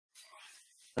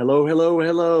Hello, hello,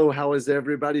 hello. How is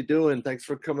everybody doing? Thanks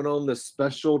for coming on this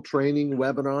special training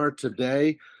webinar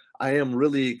today. I am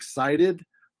really excited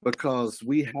because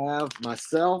we have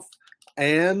myself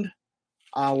and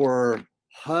our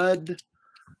HUD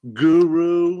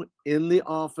guru in the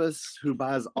office who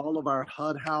buys all of our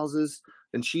HUD houses.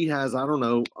 And she has, I don't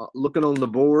know, looking on the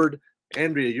board.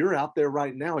 Andrea, you're out there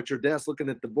right now at your desk looking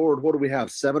at the board. What do we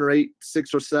have? Seven or eight,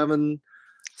 six or seven,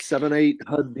 eight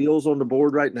HUD deals on the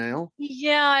board right now?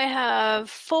 Yeah, I have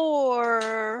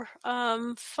four,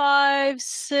 five,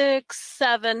 six,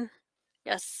 seven.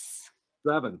 Yes.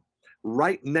 Seven.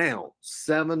 Right now,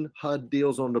 seven HUD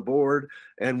deals on the board.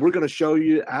 And we're going to show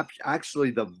you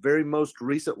actually the very most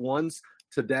recent ones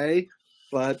today.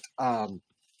 But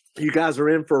you guys are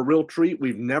in for a real treat.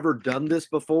 We've never done this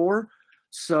before.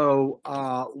 So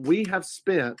we have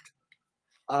spent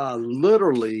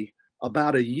literally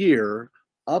about a year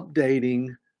updating.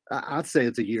 I'd say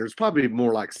it's a year. It's probably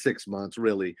more like 6 months,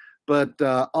 really. But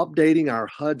updating our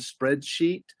HUD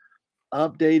spreadsheet,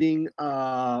 updating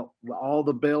all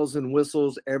the bells and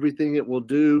whistles, everything it will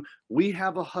do. We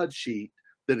have a HUD sheet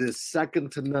that is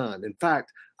second to none. In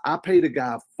fact, I paid a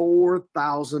guy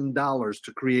 $4,000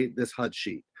 to create this HUD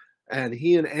sheet. And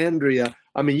he and Andrea,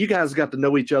 I mean, you guys got to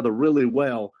know each other really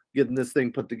well getting this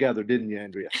thing put together, didn't you,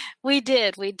 Andrea? We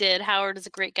did. Howard is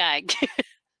a great guy.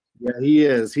 Yeah, he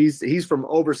is. He's from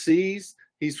overseas.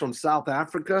 He's from South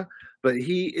Africa, but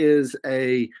he is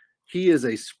a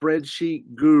spreadsheet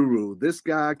guru. This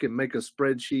guy can make a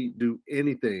spreadsheet do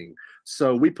anything.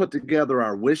 So we put together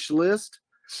our wish list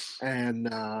and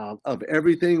of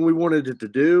everything we wanted it to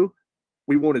do.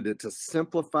 We wanted it to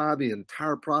simplify the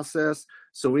entire process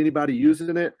so anybody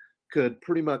using it could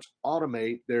pretty much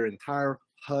automate their entire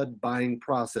HUD buying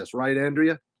process. Right,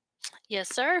 Andrea?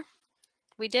 Yes, sir.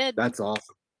 We did. That's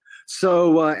awesome.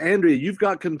 So, Andrea, you've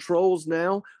got controls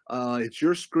now. It's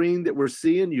your screen that we're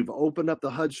seeing. You've opened up the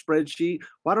HUD spreadsheet.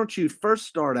 Why don't you first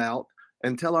start out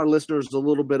and tell our listeners a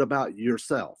little bit about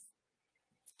yourself?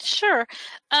 Sure.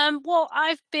 Well,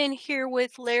 I've been here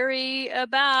with Larry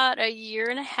about a year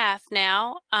and a half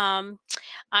now. I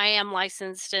am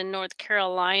licensed in North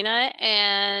Carolina,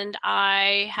 and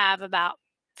I have about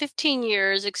 15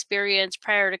 years experience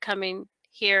prior to coming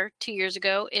here 2 years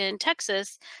ago in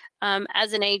Texas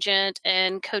as an agent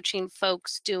and coaching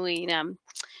folks doing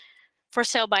for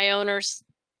sale by owners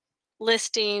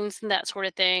listings and that sort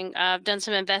of thing. I've done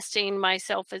some investing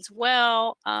myself as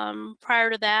well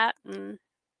prior to that. And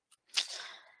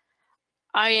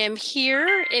I am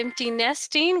here empty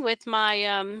nesting with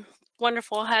my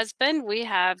wonderful husband. We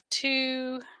have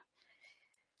two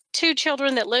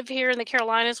children that live here in the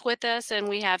Carolinas with us, and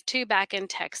we have two back in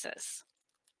Texas.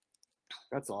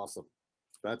 That's awesome.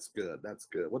 That's good. That's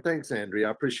good. Well, thanks, Andrea.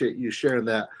 I appreciate you sharing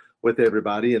that with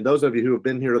everybody. And those of you who have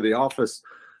been here to the office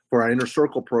for our Inner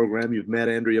Circle program, you've met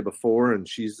Andrea before, and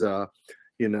she's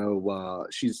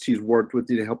she's worked with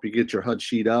you to help you get your HUD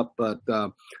sheet up. But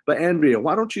Andrea,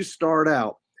 why don't you start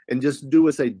out and just do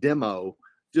us a demo?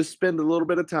 Just spend a little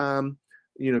bit of time,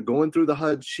 going through the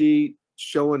HUD sheet,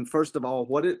 showing first of all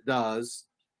what it does,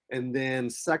 and then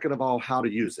second of all how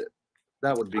to use it.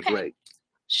 That would be Okay. great.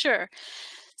 Sure.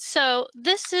 So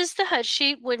this is the HUD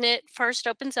sheet when it first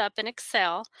opens up in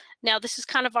Excel. Now this is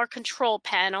kind of our control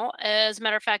panel. As a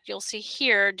matter of fact, you'll see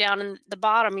here down in the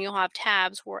bottom, you'll have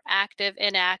tabs where active,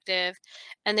 inactive,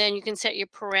 and then you can set your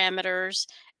parameters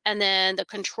and then the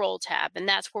control tab. And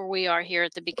that's where we are here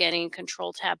at the beginning,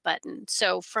 control tab button.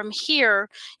 So from here,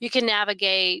 you can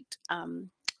navigate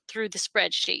through the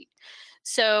spreadsheet.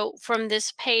 So from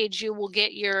this page, you will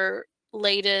get your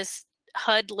latest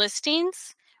HUD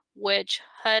listings, which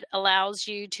HUD allows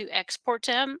you to export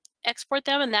them,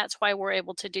 and that's why we're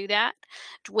able to do that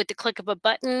with the click of a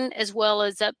button, as well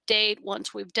as update.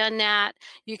 Once we've done that,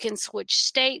 you can switch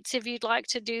states if you'd like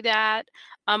to do that.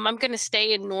 I'm going to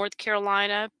stay in North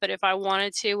Carolina, but if I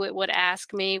wanted to, it would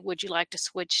ask me, would you like to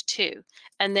switch to?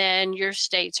 And then your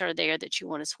states are there that you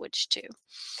want to switch to.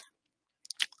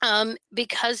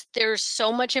 Because there's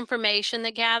so much information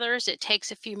that gathers, it takes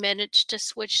a few minutes to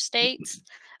switch states.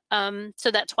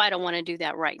 So that's why I don't want to do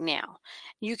that right now.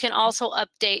 You can also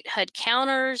update HUD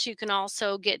counters. You can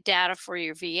also get data for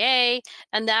your VA,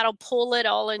 and that'll pull it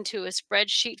all into a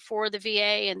spreadsheet for the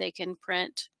VA, and they can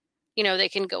print, they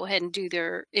can go ahead and do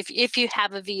their, if you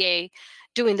have a VA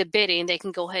doing the bidding, they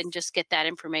can go ahead and just get that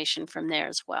information from there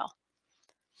as well.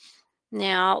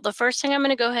 Now, the first thing I'm going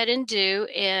to go ahead and do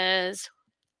is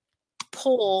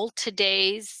pull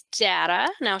today's data,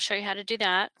 and I'll show you how to do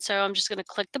that. So I'm just going to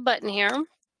click the button here.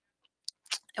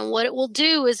 And what it will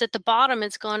do is at the bottom,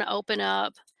 it's going to open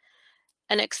up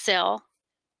an Excel.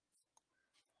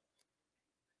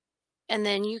 and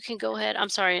then you can go ahead, I'm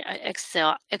sorry,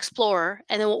 Excel Explorer,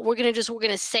 and then what we're going to do is we're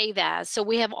going to save as. So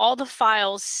we have all the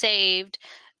files saved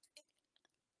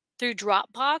through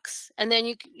Dropbox, and then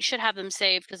you should have them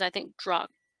saved because I think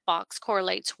Dropbox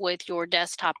correlates with your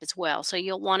desktop as well. So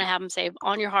you'll want to have them saved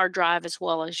on your hard drive as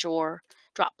well as your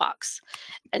Dropbox.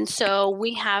 And so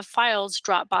we have files,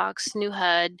 Dropbox, new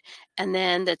HUD, and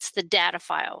then that's the data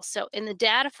file. So in the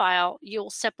data file, you'll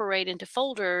separate into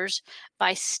folders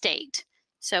by state.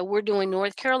 So we're doing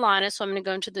North Carolina, so I'm going to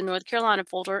go into the North Carolina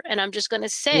folder, and I'm just going to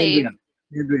save.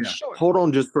 Andrea, Sure. hold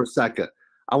on just for a second.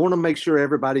 I want to make sure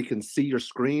everybody can see your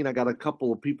screen. I got a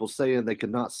couple of people saying they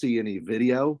cannot see any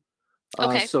video.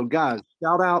 Okay. So guys,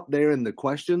 shout out there in the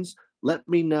questions. Let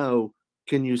me know,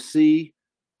 can you see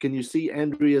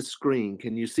Andrea's screen?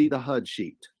 Can you see the HUD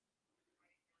sheet?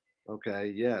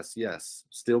 Okay, yes.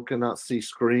 Still cannot see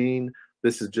screen.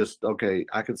 This is just, okay,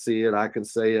 I can see it, I can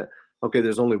say it. Okay,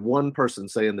 there's only one person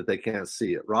saying that they can't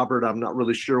see it. Robert, I'm not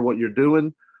really sure what you're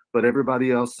doing, but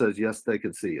everybody else says yes, they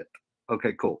can see it.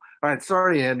 Okay, cool. All right,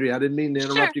 sorry, Andrea, I didn't mean to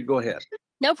interrupt you. Go ahead.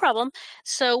 No problem.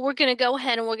 So we're going to go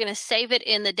ahead and we're going to save it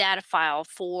in the data file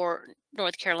for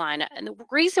North Carolina. And the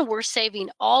reason we're saving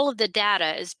all of the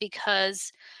data is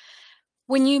because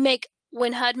when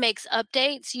HUD makes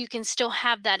updates, you can still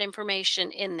have that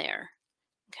information in there.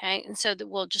 Okay, and so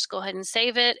we'll just go ahead and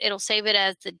save it. It'll save it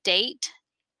as the date.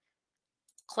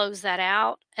 Close that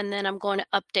out, and then I'm going to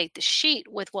update the sheet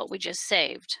with what we just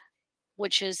saved,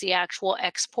 which is the actual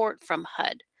export from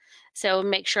HUD. So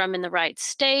make sure I'm in the right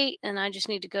state, and I just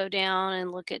need to go down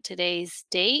and look at today's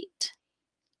date.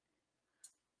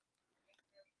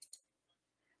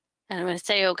 And I'm going to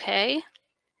say okay,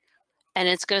 and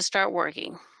it's going to start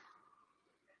working.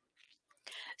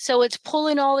 So it's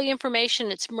pulling all the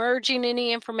information, it's merging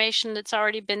any information that's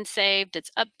already been saved,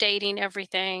 it's updating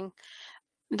everything.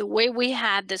 The way we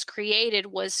had this created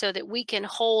was so that we can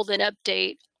hold and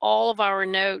update all of our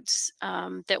notes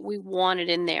that we wanted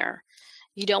in there.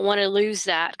 You don't want to lose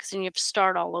that because then you have to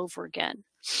start all over again.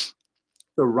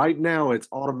 So right now it's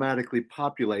automatically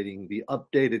populating the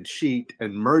updated sheet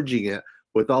and merging it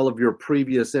with all of your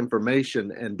previous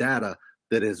information and data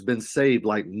that has been saved,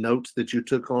 like notes that you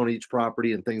took on each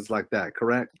property and things like that,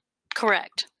 correct?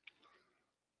 Correct.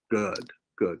 Good.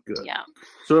 Yeah.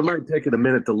 So it might take it a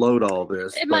minute to load all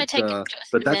this. It might take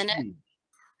just a minute.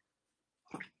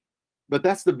 But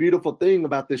that's the beautiful thing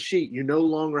about this sheet. You no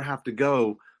longer have to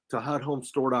go to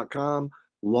HUDHomestore.com,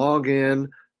 log in,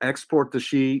 export the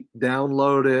sheet,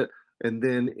 download it, and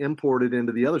then import it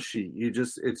into the other sheet.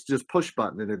 It's just push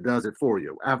button and it does it for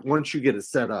you once you get it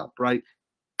set up, right?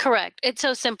 Correct. It's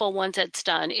so simple once it's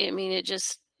done. I mean,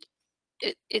 it's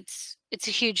a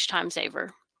huge time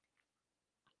saver.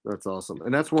 That's awesome.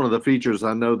 And that's one of the features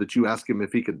I know that you asked him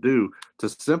if he could do to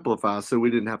simplify, so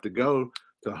we didn't have to go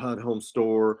to HUD Home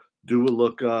Store, do a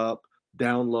lookup,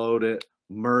 download it,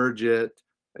 merge it,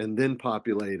 and then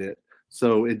populate it.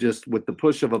 So it just, with the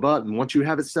push of a button, once you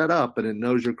have it set up and it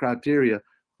knows your criteria,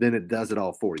 then it does it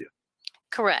all for you.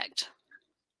 Correct.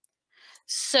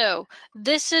 So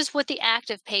this is what the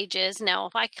active page is. Now,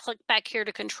 if I click back here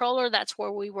to controller, that's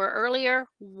where we were earlier.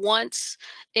 Once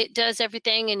it does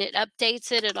everything and it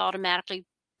updates it, it automatically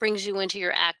brings you into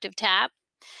your active tab.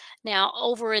 Now,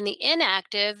 over in the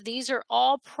inactive, these are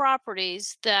all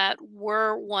properties that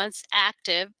were once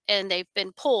active and they've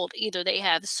been pulled. Either they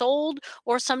have sold,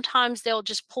 or sometimes they'll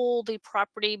just pull the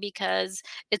property because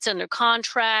it's under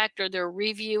contract or they're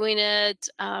reviewing it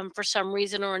for some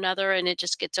reason or another, and it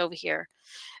just gets over here.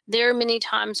 There are many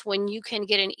times when you can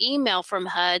get an email from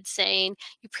HUD saying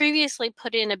you previously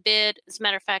put in a bid. As a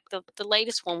matter of fact, the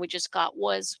latest one we just got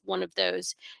was one of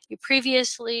those. You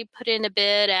previously put in a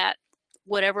bid at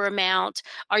whatever amount.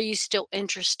 Are you still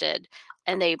interested?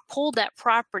 And they pulled that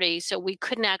property, so we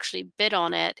couldn't actually bid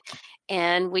on it.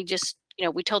 And we just,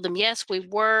 we told them, yes, we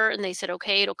were. And they said,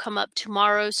 okay, it'll come up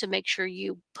tomorrow, so make sure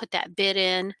you put that bid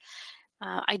in.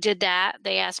 I did that.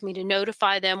 They asked me to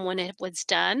notify them when it was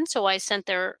done. So I sent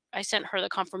her the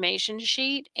confirmation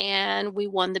sheet, and we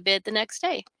won the bid the next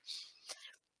day.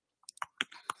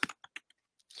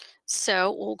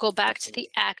 So we'll go back to the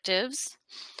actives.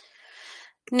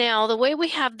 Now, the way we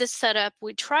have this set up,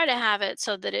 we try to have it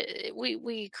so that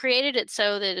we created it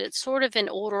so that it's sort of in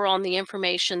order on the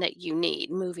information that you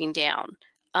need moving down.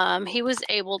 He was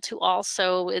able to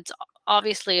also, it's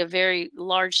obviously a very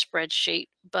large spreadsheet,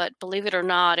 but believe it or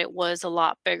not, it was a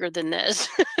lot bigger than this.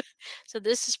 So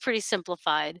this is pretty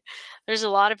simplified. There's a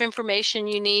lot of information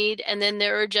you need, and then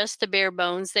there are just the bare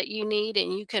bones that you need,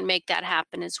 and you can make that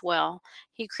happen as well.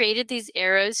 He created these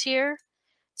arrows here,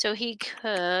 so he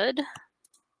could,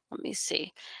 let me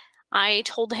see. I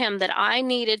told him that I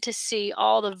needed to see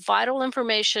all the vital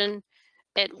information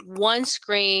at one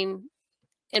screen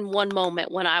in one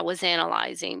moment when I was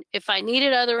analyzing. If I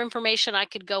needed other information, I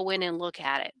could go in and look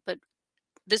at it, but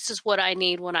this is what I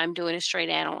need when I'm doing a straight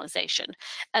analyzation.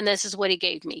 And this is what he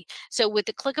gave me. So with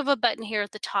the click of a button here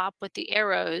at the top with the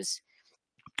arrows,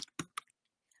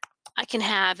 I can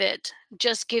have it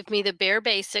just give me the bare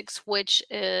basics, which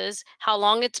is how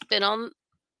long it's been on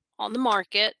the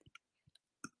market,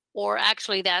 or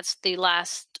actually that's the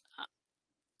last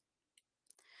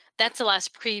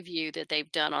preview that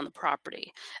they've done on the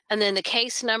property. And then the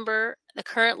case number, the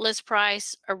current list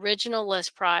price, original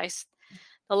list price,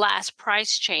 the last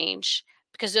price change,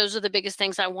 because those are the biggest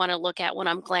things I want to look at when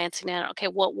I'm glancing at it. Okay,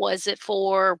 what was it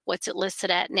for? What's it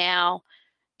listed at now?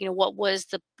 You know, what was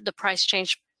the price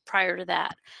change prior to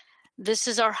that? This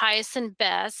is our highest and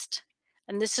best,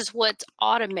 and this is what's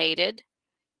automated.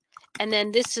 And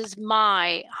then this is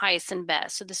my highest and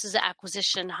best. So this is the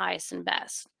acquisition highest and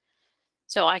best.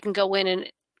 So I can go in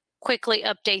and quickly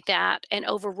update that and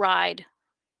override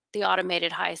the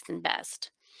automated highest and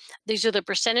best. These are the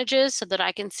percentages so that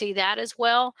I can see that as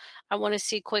well. I want to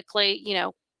see quickly, you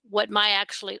know, what my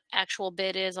actual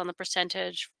bid is on the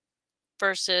percentage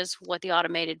versus what the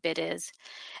automated bid is.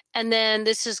 And then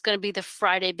this is going to be the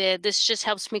Friday bid. This just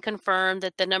helps me confirm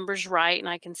that the number's right, and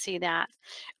I can see that.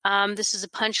 This is a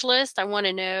punch list. I want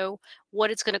to know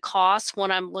what it's going to cost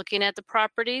when I'm looking at the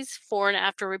properties for and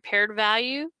after repaired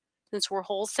value. Since we're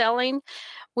wholesaling,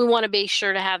 we want to be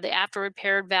sure to have the after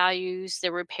repaired values,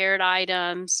 the repaired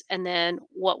items, and then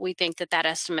what we think that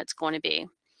estimate's going to be.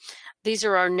 These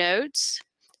are our notes,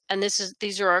 and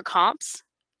these are our comps.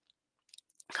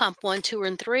 Comp 1, 2,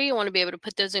 and 3. I want to be able to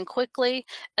put those in quickly.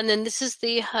 And then this is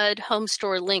the HUD home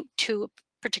store link to a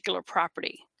particular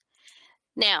property.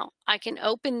 Now, I can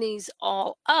open these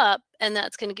all up, and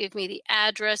that's going to give me the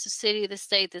address, the city, the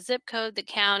state, the zip code, the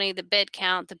county, the bed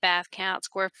count, the bath count,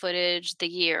 square footage, the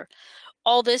year.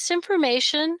 All this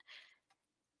information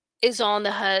is on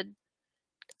the HUD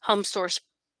home stores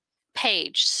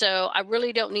page. So I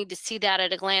really don't need to see that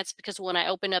at a glance, because when I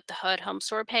open up the HUD home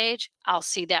store page, I'll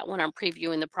see that when I'm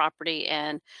previewing the property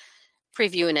and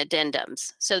previewing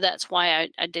addendums. So that's why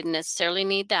I didn't necessarily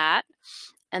need that.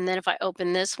 And then if I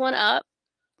open this one up,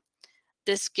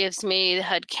 this gives me the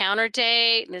HUD counter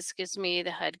date, and this gives me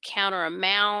the HUD counter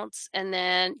amounts, and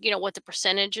then, you know, what the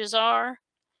percentages are,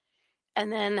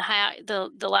 and then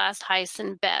the last highest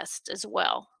and best as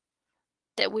well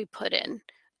that we put in.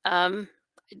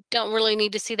 Don't really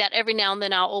need to see that. Every now and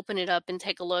then I'll open it up and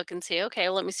take a look and see, okay,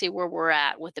 let me see where we're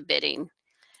at with the bidding.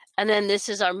 And then this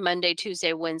is our Monday,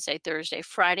 Tuesday, Wednesday, Thursday,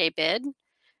 Friday bid.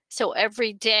 So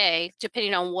every day,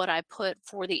 depending on what I put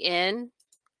for the in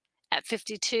at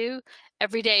 52,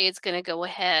 every day it's going to go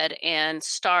ahead and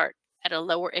start at a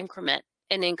lower increment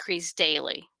and increase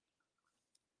daily.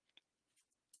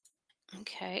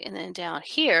 Okay, and then down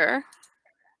here,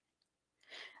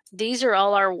 these are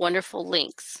all our wonderful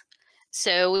links.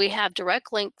 So we have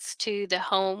direct links to the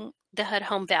HUD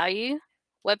home value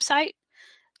website,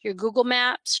 your Google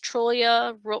Maps,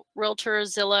 Trulia, Realtor,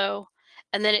 Zillow,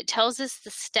 and then it tells us the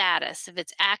status. If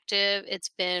it's active, it's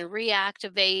been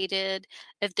reactivated,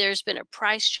 if there's been a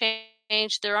price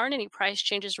change. There aren't any price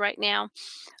changes right now.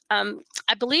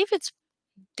 I believe it's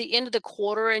the end of the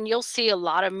quarter, and you'll see a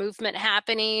lot of movement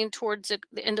happening towards the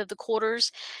end of the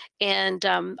quarters. And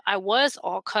I was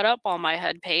all cut up on my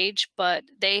HUD page, but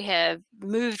they have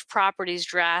moved properties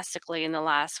drastically in the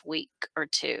last week or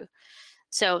two.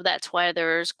 So that's why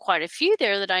there's quite a few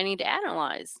there that I need to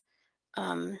analyze.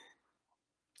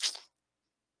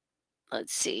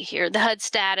 Let's see here, the HUD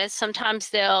status. Sometimes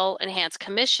they'll enhance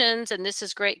commissions, and this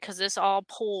is great because this all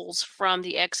pulls from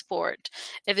the export.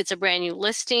 If it's a brand new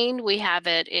listing, we have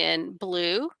it in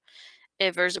blue.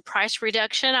 If there's a price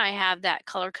reduction, I have that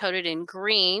color coded in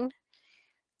green.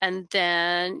 And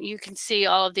then you can see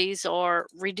all of these are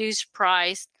reduced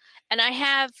price, and I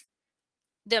have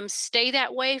them stay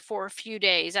that way for a few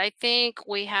days. I think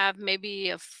we have maybe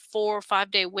a 4 or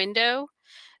 5 day window,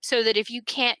 so that if you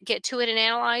can't get to it and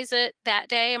analyze it that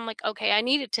day, I'm like, okay, I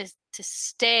need it to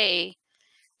stay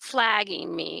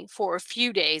flagging me for a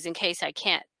few days in case I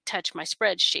can't touch my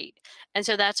spreadsheet. And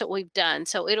so that's what we've done.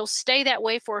 So it'll stay that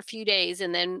way for a few days,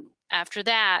 and then after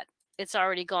that, it's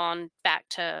already gone back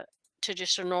to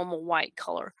just a normal white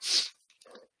color.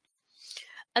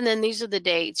 And then these are the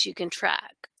dates you can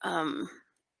track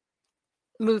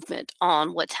movement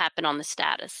on what's happened on the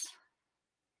status.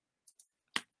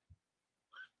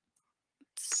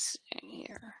 Let's see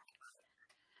here.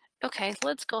 Okay,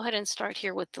 let's go ahead and start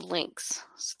here with the links.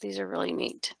 So these are really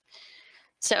neat.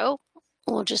 So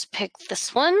we'll just pick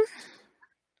this one.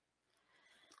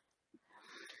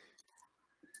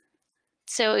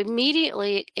 So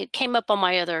immediately it came up on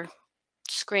my other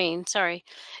screen. Sorry.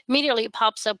 Immediately it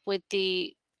pops up with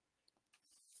the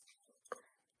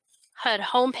HUD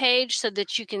homepage so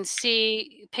that you can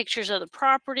see pictures of the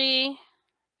property.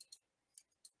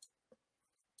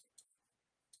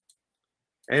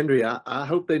 Andrea, I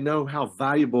hope they know how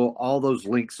valuable all those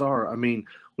links are. I mean,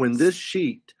 when this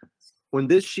sheet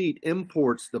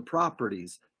imports the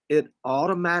properties, it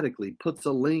automatically puts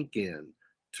a link in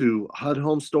to HUD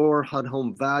Home Store, HUD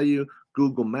Home Value,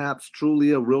 Google Maps,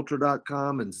 Trulia,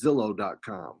 Realtor.com, and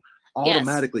Zillow.com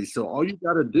automatically. Yes. So all you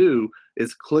got to do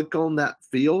is click on that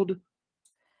field,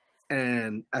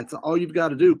 and that's all you've got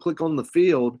to do. Click on the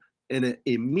field, and it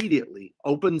immediately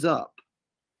opens up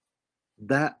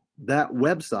that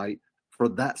website for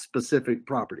that specific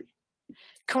property.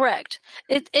 Correct.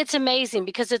 It's amazing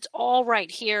because it's all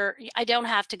right here. I don't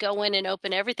have to go in and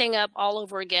open everything up all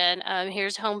over again.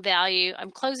 Here's home value.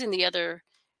 I'm closing the other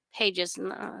pages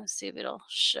and see if it'll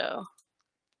show.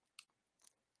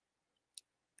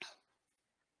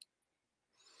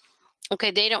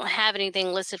 Okay, they don't have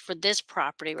anything listed for this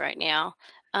property right now.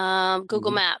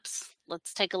 Google Maps.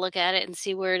 Let's take a look at it and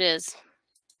see where it is.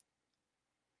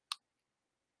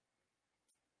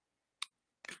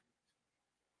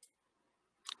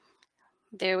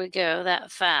 There we go, that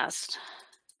fast.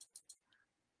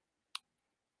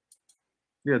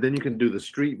 Yeah, then you can do the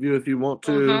street view if you want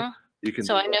to. You can.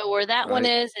 So I know where that one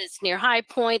is. It's near High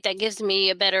Point. That gives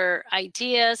me a better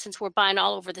idea since we're buying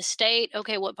all over the state.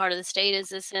 Okay, what part of the state is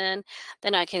this in?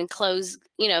 Then I can close,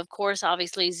 of course,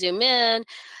 obviously zoom in.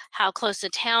 How close to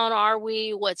town are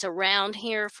we? What's around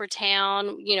here for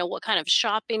town? What kind of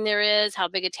shopping there is, how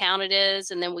big a town it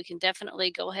is. And then we can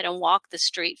definitely go ahead and walk the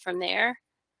street from there.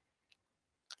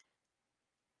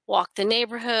 Walk the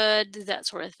neighborhood, that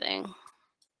sort of thing.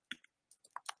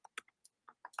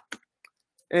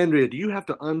 Andrea, do you have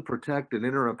to unprotect and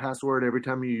enter a password every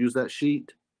time you use that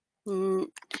sheet?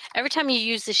 Every time you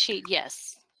use the sheet,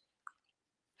 yes.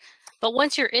 But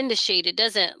once you're in the sheet, it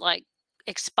doesn't like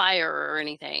expire or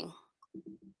anything.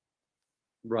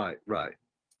 Right.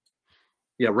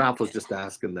 Yeah, Ralph was just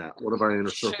asking that. One of our inner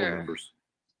circle members.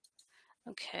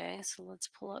 Okay, so let's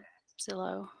pull up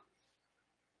Zillow.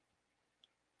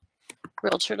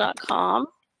 Realtor.com.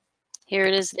 Here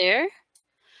it is there.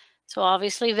 So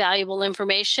obviously valuable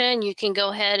information. You can go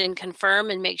ahead and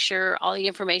confirm and make sure all the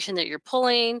information that you're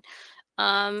pulling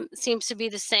seems to be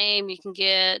the same. You can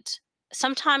get,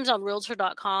 sometimes on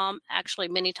Realtor.com, actually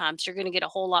many times, you're going to get a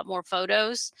whole lot more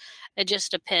photos. It just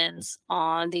depends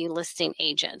on the listing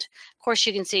agent. Of course,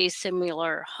 you can see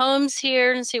similar homes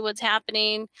here and see what's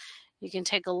happening. You can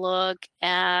take a look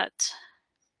at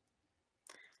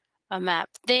a map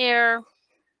there.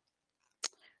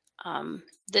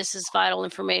 This is vital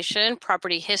information,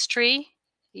 property history.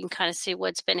 You can kind of see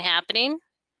what's been happening.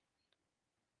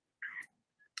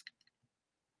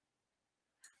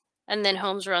 And then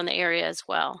homes around the area as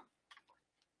well.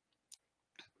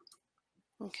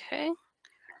 Okay.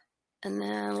 And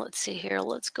then let's see here.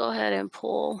 Let's go ahead and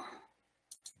pull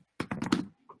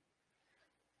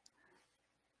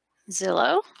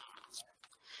Zillow.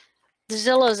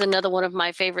 Zillow is another one of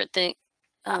my favorite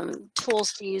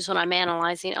tools to use when I'm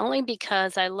analyzing, only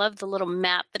because I love the little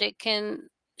map that it can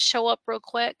show up real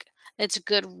quick. It's a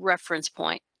good reference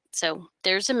point. So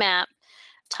there's a map,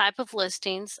 type of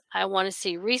listings. I want to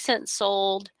see recent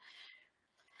sold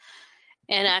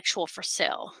and actual for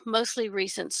sale, mostly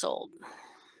recent sold.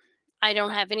 I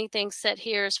don't have anything set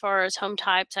here as far as home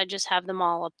types. I just have them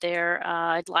all up there.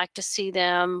 I'd like to see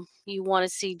them. You want to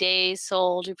see days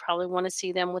sold. You probably want to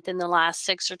see them within the last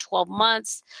 6 or 12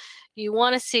 months. You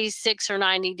want to see 6 months or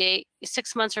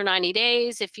 90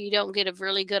 days. If you don't get a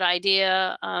really good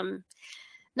idea,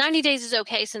 90 days is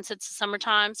okay since it's the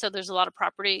summertime. So there's a lot of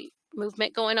property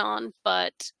movement going on.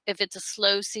 But if it's a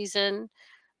slow season,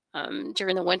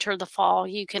 during the winter or the fall,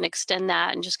 you can extend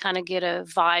that and just kind of get a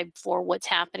vibe for what's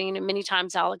happening. And many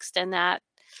times I'll extend that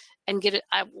and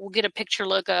I will get a picture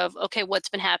look of, okay, what's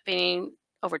been happening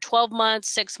over 12 months,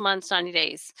 6 months, 90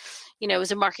 days. Is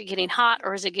the market getting hot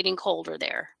or is it getting colder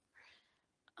there?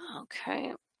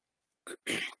 Okay.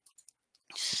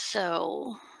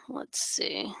 So let's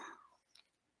see.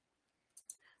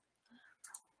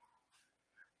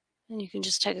 And you can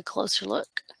just take a closer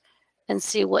look and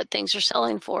see what things are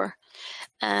selling for.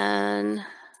 And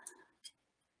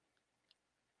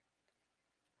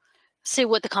see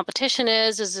what the competition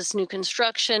is. Is this new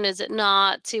construction? Is it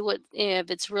not? See what if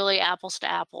it's really apples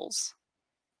to apples.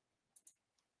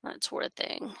 That sort of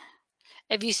thing.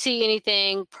 If you see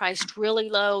anything priced really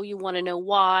low, you want to know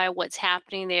why, what's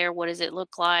happening there, what does it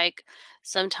look like?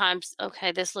 Sometimes,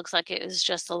 okay, this looks like it is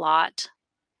just a lot.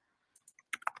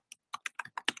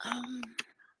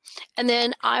 And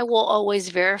then I will always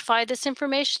verify this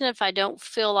information if I don't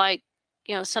feel like,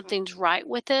 something's right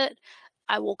with it.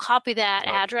 I will copy that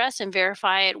Right. address and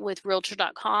verify it with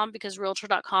realtor.com because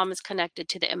realtor.com is connected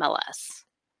to the MLS.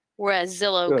 Whereas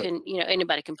Zillow Good. can,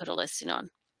 anybody can put a listing on.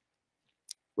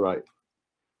 Right.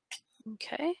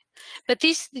 Okay. But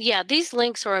these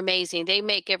links are amazing. They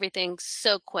make everything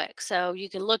so quick. So you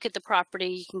can look at the property,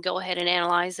 you can go ahead and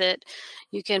analyze it.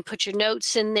 You can put your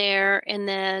notes in there. And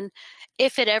then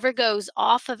if it ever goes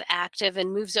off of active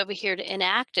and moves over here to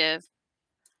inactive,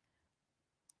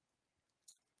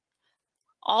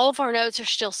 all of our notes are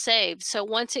still saved. So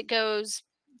once it goes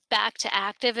back to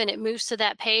active and it moves to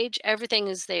that page, everything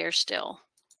is there still.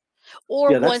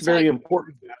 Or Yeah, that's once I very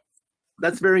important.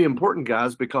 That's very important,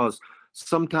 guys, because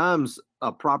sometimes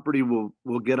a property will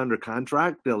get under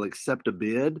contract, they'll accept a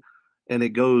bid, and it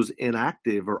goes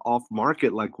inactive or off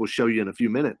market, like we'll show you in a few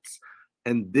minutes.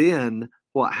 And then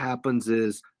what happens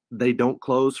is they don't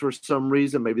close for some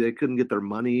reason. Maybe they couldn't get their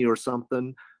money or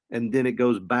something, and then it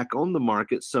goes back on the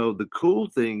market. So the cool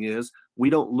thing is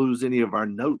we don't lose any of our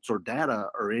notes or data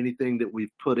or anything that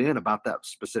we've put in about that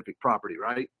specific property,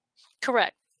 right?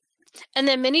 correct. And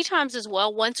then many times as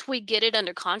well, once we get it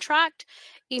under contract,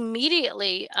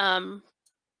 immediately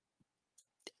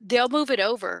they'll move it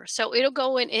over. So it'll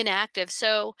go in inactive.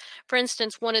 So for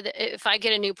instance, if I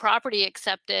get a new property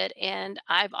accepted and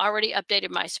I've already updated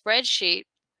my spreadsheet,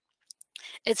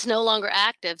 it's no longer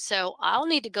active. So I'll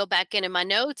need to go back in my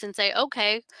notes and say,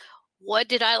 okay, what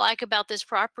did I like about this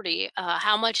property?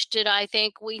 How much did I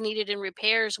think we needed in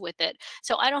repairs with it?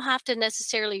 So I don't have to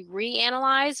necessarily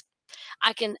reanalyze.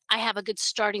 I have a good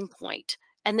starting point,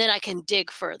 and then I can dig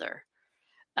further.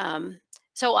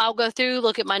 So I'll go through,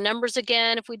 look at my numbers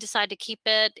again if we decide to keep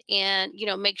it, and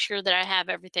make sure that I have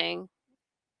everything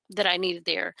that I needed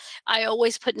there. I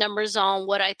always put numbers on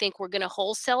what I think we're going to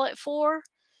wholesale it for.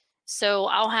 So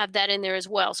I'll have that in there as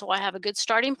well. So I have a good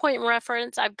starting point and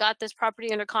reference. I've got this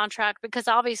property under contract because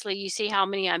obviously you see how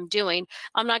many I'm doing.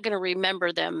 I'm not going to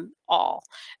remember them all.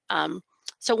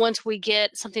 So once we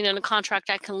get something under contract,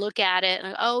 I can look at it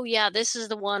and, oh yeah, this is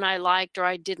the one I liked or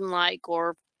I didn't like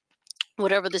or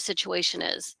whatever the situation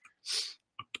is.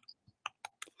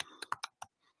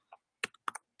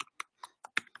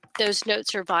 Those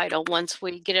notes are vital once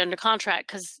we get under contract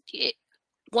because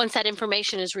once that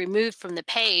information is removed from the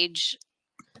page,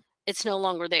 it's no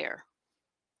longer there.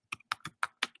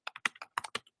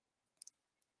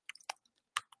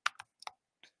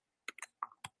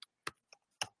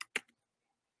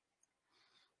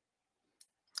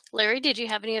 Larry, did you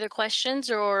have any other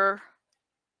questions or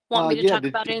want me to Yeah, talk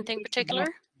about anything particular?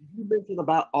 did you mention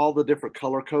about all the different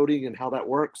color coding and how that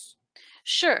works?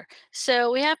 Sure.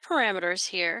 So we have parameters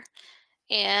here.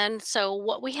 And so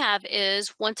what we have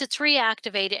is once it's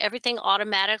reactivated, everything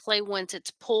automatically, once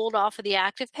it's pulled off of the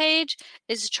active page,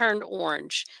 is turned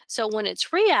orange. So when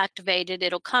it's reactivated,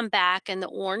 it'll come back and the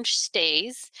orange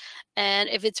stays. And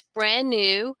if it's brand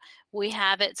new, we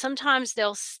have it. Sometimes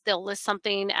they'll list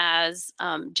something as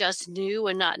just new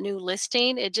and not new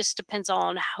listing. It just depends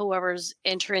on whoever's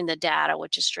entering the data,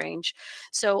 which is strange.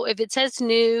 So if it says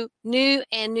new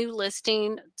and new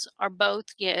listing are both,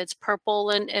 yeah, it's purple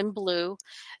and blue.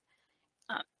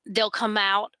 They'll come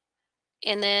out.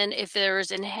 And then if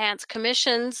there's enhanced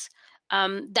commissions,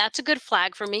 that's a good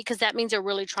flag for me because that means they're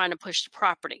really trying to push the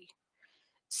property.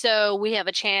 So we have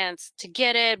a chance to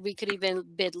get it. We could even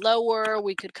bid lower.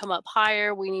 We could come up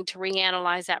higher. We need to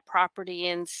reanalyze that property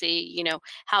and see,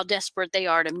 how desperate they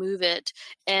are to move it.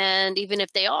 And even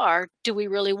if they are, do we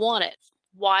really want it?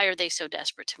 Why are they so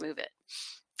desperate to move it?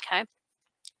 Okay.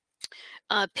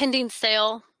 Pending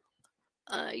sale.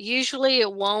 Usually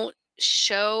it won't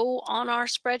show on our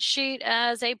spreadsheet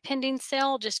as a pending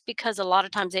sale just because a lot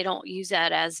of times they don't use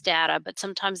that as data, but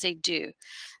sometimes they do.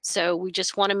 So we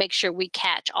just want to make sure we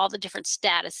catch all the different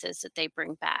statuses that they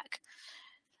bring back.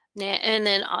 And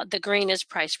then the green is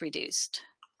price reduced.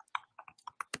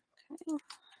 Okay.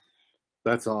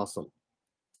 That's awesome.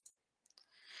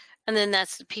 And then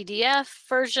that's the PDF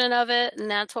version of it. And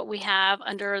that's what we have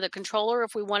under the controller.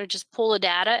 If we want to just pull the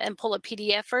data and pull a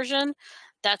PDF version,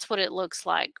 that's what it looks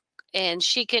like. And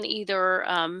she can either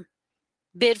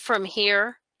bid from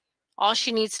here. All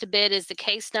she needs to bid is the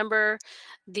case number,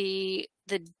 the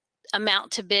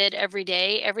amount to bid every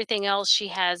day. Everything else she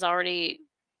has already,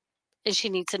 and she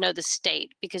needs to know the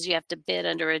state because you have to bid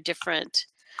under a different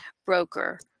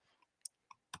broker.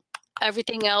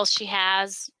 Everything else she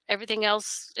has, everything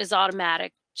else is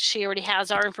automatic. She already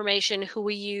has our information, who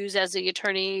we use as the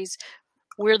attorneys,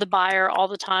 we're the buyer all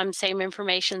the time, same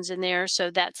information's in there. So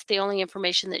that's the only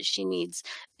information that she needs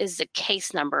is the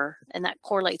case number, and that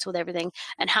correlates with everything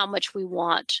and how much we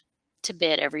want to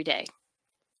bid every day.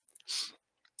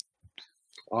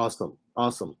 Awesome.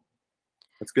 Awesome.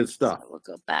 That's good stuff. So we'll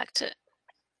go back to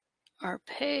our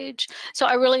page. So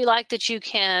I really like that you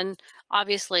can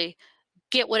obviously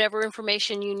get whatever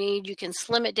information you need. You can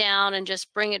slim it down and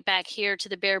just bring it back here to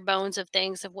the bare bones of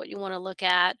things of what you want to look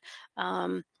at.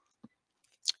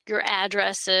 Your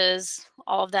addresses,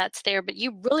 all of that's there, but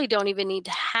you really don't even need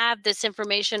to have this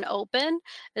information open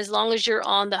as long as you're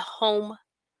on the home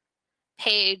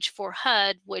page for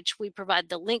HUD, which we provide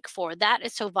the link for. That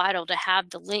is so vital to have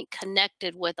the link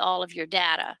connected with all of your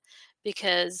data,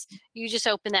 because you just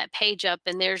open that page up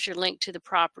and there's your link to the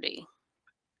property.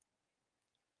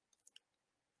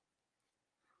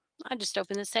 I just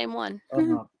opened the same one.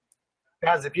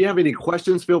 Guys, if you have any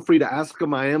questions, feel free to ask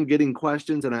them. I am getting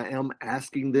questions and I am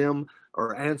asking them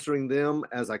or answering them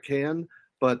as I can,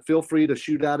 but feel free to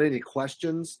shoot out any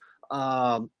questions.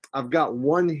 I've got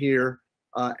one here,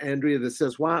 Andrea, that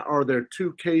says, why are there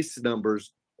two case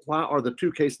numbers? Why are the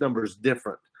two case numbers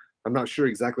different? I'm not sure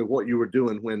exactly what you were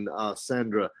doing when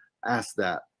Sandra asked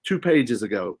that. 2 pages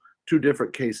ago, 2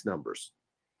 different case numbers.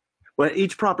 Well,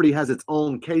 each property has its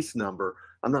own case number.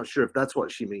 I'm not sure if that's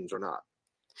what she means or not.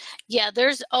 Yeah,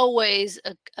 there's always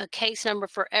a case number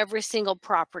for every single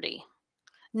property.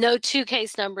 No 2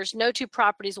 case numbers, no 2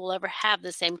 properties will ever have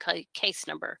the same case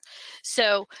number.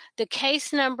 So the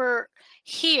case number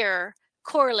here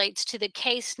correlates to the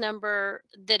case number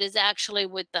that is actually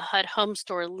with the HUD Home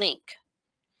Store link.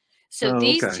 So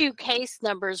these okay. 2 case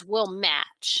numbers will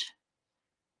match.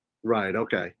 Right.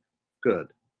 Okay. Good.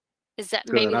 Is that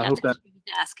Good. maybe I hope that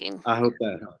asking? I hope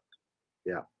that helped.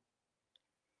 Yeah.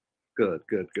 Good.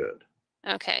 Good. Good.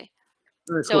 Okay.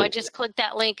 Very So cool. I just clicked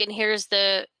that link, and here's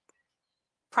the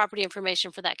property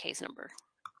information for that case number.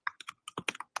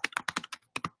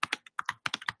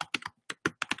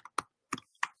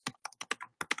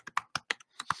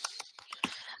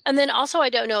 And then also,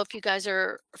 I don't know if you guys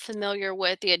are familiar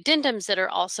with the addendums that are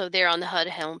also there on the HUD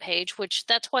homepage, which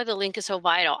that's why the link is so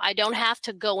vital. I don't have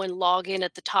to go and log in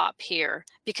at the top here,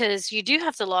 because you do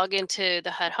have to log into the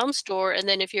HUD Home Store, and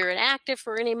then if you're inactive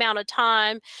for any amount of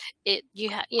time, you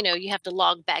have to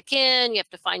log back in. You have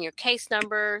to find your case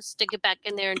number, stick it back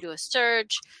in there, and do a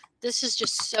search. This is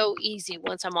just so easy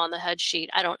once I'm on the HUD sheet.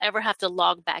 I don't ever have to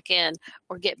log back in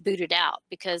or get booted out,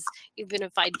 because even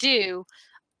if I do,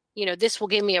 this will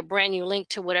give me a brand new link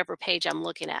to whatever page I'm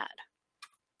looking at.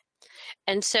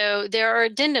 And so there are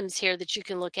addendums here that you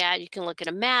can look at. You can look at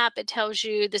a map. It tells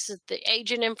you this is the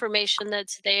agent information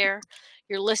that's there,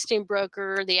 your listing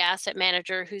broker, the asset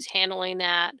manager who's handling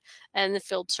that, and the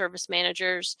field service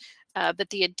managers. But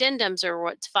the addendums are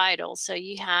what's vital. So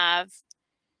you have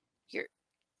your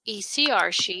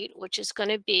ECR sheet, which is going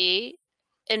to be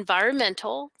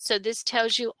environmental. So this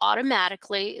tells you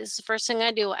automatically, is the first thing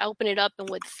I do. I open it up, and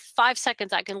with 5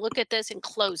 seconds I can look at this and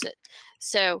close it.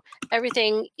 So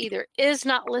everything either is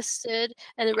not listed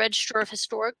in the Register of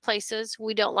Historic Places.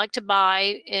 We don't like to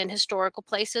buy in historical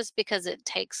places because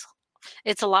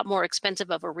it's a lot more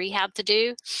expensive of a rehab to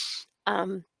do.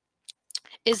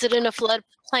 Is it in a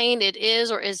floodplain? It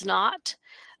is or is not.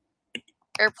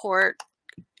 Airport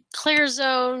clear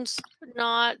zones,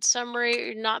 not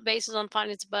summary, not basis on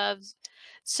findings above.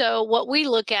 So what we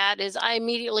look at is I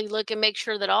immediately look and make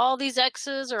sure that all these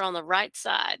X's are on the right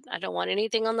side. I don't want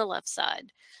anything on the left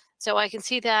side. So I can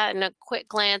see that in a quick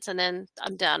glance, and then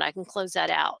I'm done. I can close that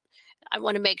out. I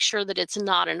want to make sure that it's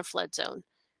not in a flood zone.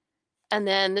 And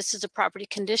then this is a property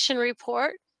condition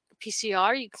report,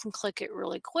 PCR. You can click it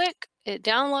really quick. It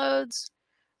downloads,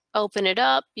 open it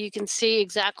up. You can see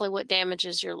exactly what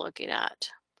damages you're looking at.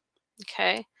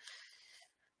 Okay.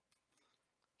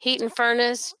 Heat and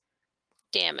furnace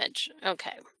damage.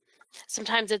 Okay.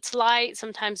 Sometimes it's light,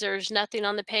 sometimes there's nothing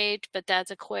on the page, but that's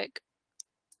a quick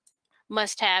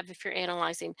must-have if you're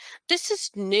analyzing. This is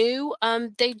new.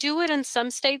 They do it in some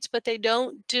states, but they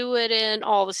don't do it in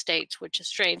all the states, which is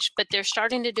strange. But they're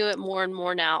starting to do it more and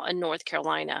more now in North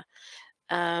Carolina.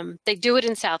 They do it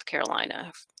in South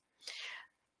Carolina.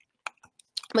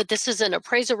 But this is an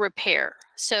appraisal repair.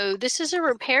 So this is a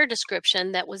repair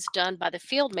description that was done by the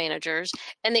field managers,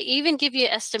 and they even give you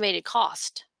estimated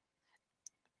cost.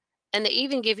 And they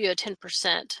even give you a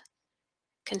 10%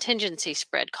 contingency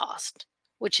spread cost,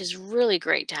 which is really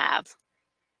great to have.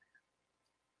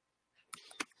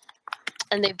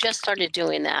 And they've just started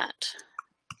doing that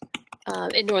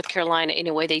in North Carolina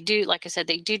anyway. They do, like I said,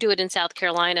 they do it in South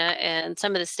Carolina, and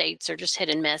some of the states are just hit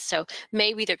and miss. So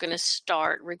maybe they're going to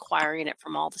start requiring it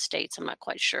from all the states. I'm not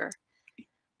quite sure.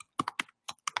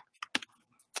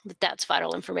 but that's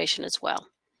vital information as well.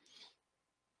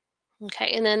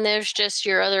 Okay, and then there's just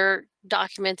your other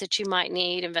document that you might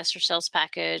need: investor sales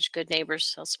package, good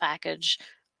neighbors sales package.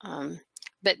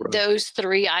 But Right. those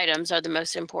 3 items are the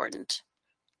most important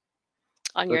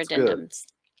on your That's good. addendums.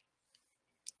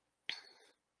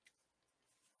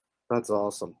 That's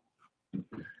awesome.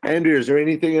 Andrea, is there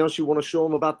anything else you want to show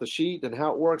them about the sheet and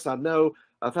how it works? I know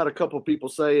I've had a couple of people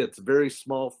say it's very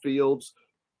small fields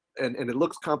and it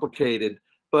looks complicated.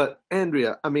 But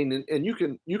Andrea, I mean, and you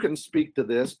can speak to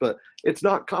this, but it's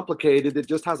not complicated. It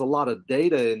just has a lot of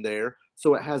data in there,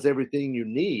 so it has everything you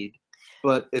need.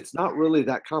 But it's not really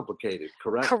that complicated,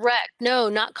 correct? Correct. No,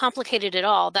 not complicated at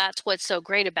all. That's what's so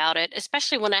great about it,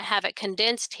 especially when I have it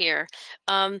condensed here.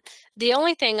 The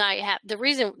only thing the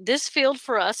reason this field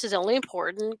for us is only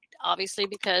important, obviously,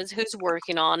 because who's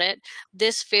working on it.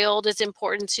 This field is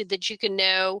important so that you can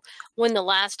know when the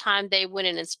last time they went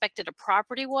and inspected a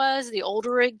property was. The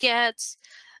older it gets,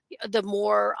 the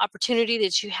more opportunity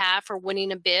that you have for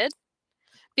winning a bid,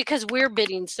 because we're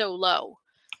bidding so low.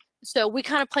 So we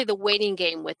kind of play the waiting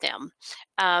game with them.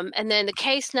 And then the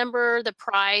case number, the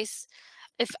price.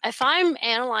 If I'm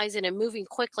analyzing and moving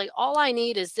quickly, all I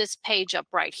need is this page up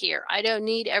right here. I don't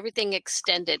need everything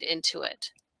extended into it.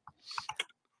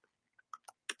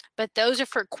 But those are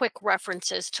for quick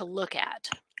references to look at.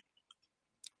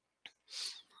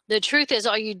 The truth is,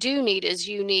 all you do need is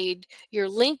you need your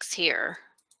links here,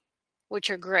 which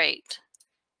are great,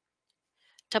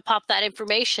 to pop that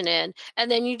information in, and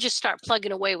then you just start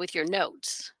plugging away with your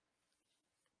notes.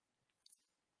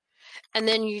 And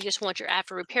then you just want your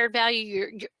after repaired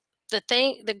value.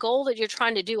 The goal that you're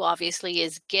trying to do, obviously,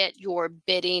 is get your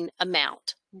bidding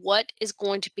amount. What is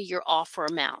going to be your offer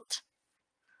amount?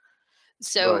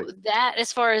 So Right. that,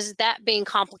 as far as that being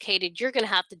complicated, you're going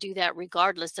to have to do that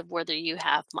regardless of whether you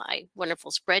have my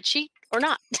wonderful spreadsheet or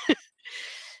not.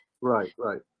 Right,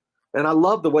 right. And I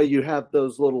love the way you have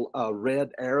those little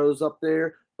red arrows up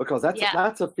there, because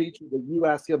that's a feature that you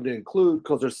ask them to include,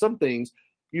 because there's some things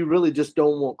you really just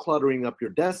don't want cluttering up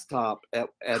your desktop at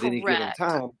any given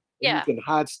time. And you can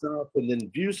hide stuff and then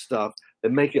view stuff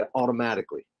and make it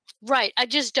automatically. Right. I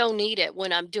just don't need it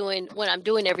when I'm doing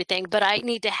everything, but I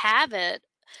need to have it.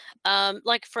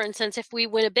 Like, for instance, if we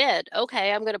win a bid,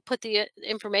 okay, I'm going to put the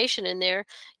information in there.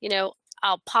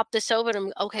 I'll pop this over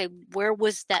and okay, where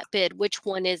was that bid? Which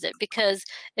one is it? Because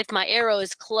if my arrow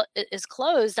is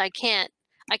closed, I can't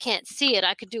see it.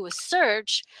 I could do a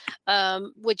search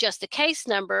with just the case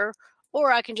number,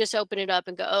 or I can just open it up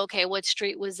and go, okay, what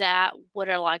street was that? What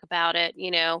I like about it?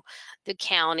 The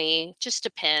county. Just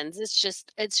depends.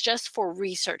 It's just for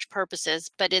research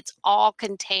purposes, but it's all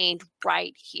contained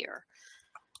right here.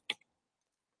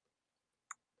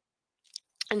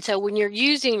 And so when you're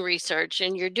using research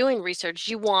and you're doing research,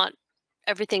 you want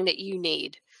everything that you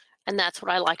need. And that's what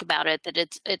I like about it, that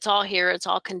it's all here, it's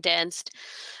all condensed.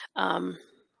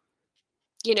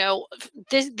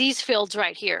 These fields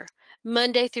right here,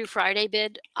 Monday through Friday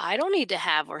bid, I don't need to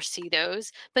have or see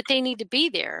those, but they need to be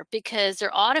there because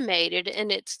they're automated,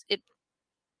 and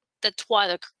that's why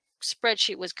the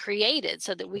spreadsheet was created,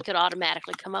 so that we could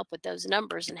automatically come up with those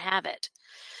numbers and have it.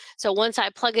 So once I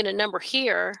plug in a number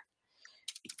here,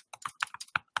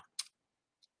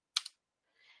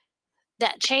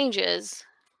 that changes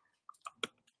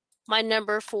my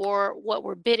number for what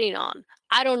we're bidding on.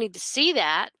 I don't need to see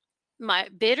that. My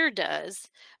bidder does,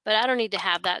 but I don't need to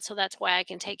have that, so that's why I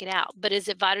can take it out. But is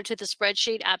it vital to the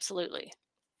spreadsheet? Absolutely.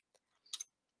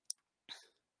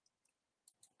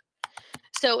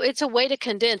 So it's a way to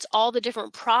condense all the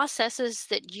different processes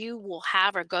that you will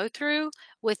have or go through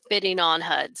with bidding on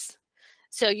HUDs.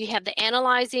 So you have the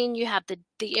analyzing, you have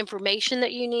the information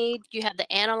that you need, you have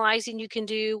the analyzing you can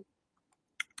do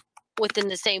within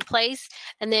the same place,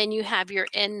 and then you have your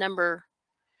end number,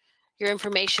 your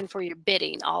information for your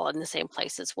bidding, all in the same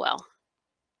place as well.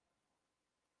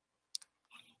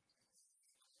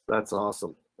 That's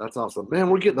awesome. That's awesome.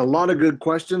 Man, we're getting a lot of good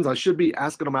questions. I should be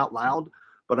asking them out loud,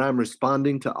 but I'm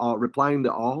replying to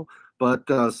all. But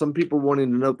some people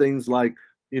wanting to know things like,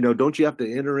 don't you have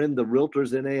to enter in the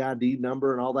realtor's NAID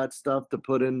number and all that stuff to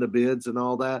put in the bids and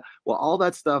all that? Well, all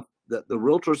that stuff, the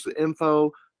realtor's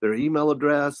info, their email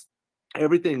address,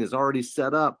 everything is already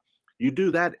set up. You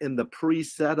do that in the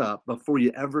pre-setup before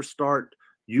you ever start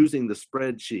using the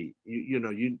spreadsheet.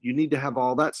 You need to have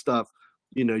all that stuff.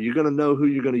 You're going to know who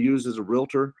you're going to use as a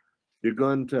realtor. You're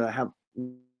going to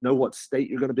know what state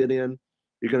you're going to bid in.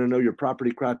 You're going to know your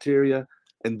property criteria.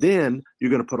 And then you're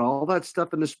going to put all that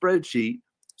stuff in the spreadsheet.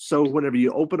 So whenever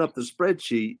you open up the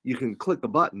spreadsheet, you can click a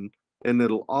button and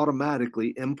it'll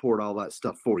automatically import all that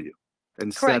stuff for you.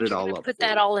 and set Correct. it You're all going to up put for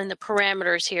that you. all in the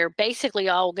parameters here. Basically,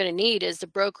 all we're going to need is the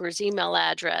broker's email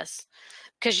address,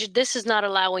 because this is not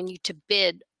allowing you to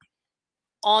bid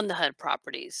on the HUD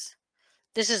properties.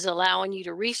 This is allowing you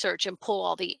to research and pull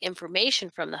all the information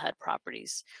from the HUD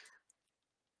properties.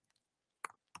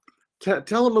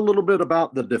 Tell them a little bit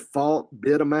about the default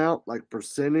bid amount, like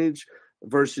percentage,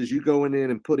 versus you going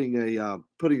in and putting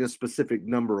a specific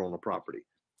number on a property.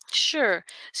 Sure.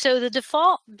 So the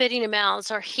default bidding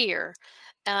amounts are here.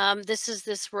 This is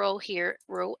this row here,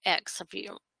 row X, if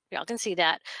y'all can see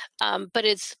that. But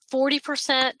it's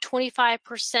 40%,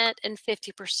 25%, and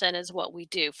 50% is what we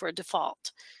do for a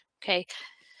default. Okay.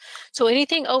 So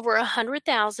anything over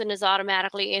 100,000 is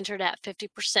automatically entered at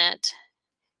 50%.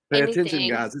 Pay attention, Anything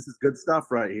guys. This is good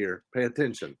stuff right here. Pay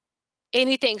attention.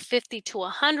 anything 50 to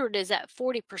 100 is at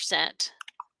 40%.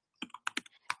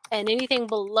 And anything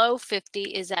below 50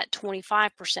 is at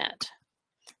 25%.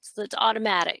 So it's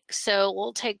automatic. So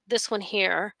we'll take this one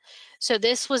here. So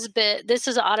this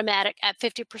is automatic at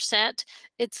 50%.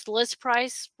 Its list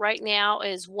price right now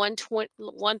is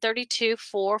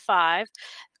 132.45.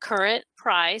 Current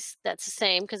price, that's the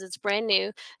same because it's brand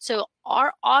new. So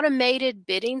our automated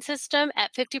bidding system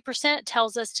at 50%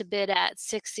 tells us to bid at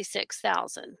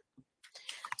 66,000.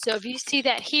 So if you see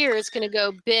that here, it's going to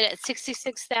go bid at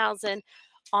 66,000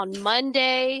 on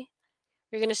Monday.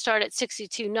 You're going to start at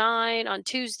 62.9 on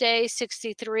Tuesday,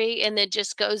 63, and then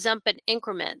just goes up in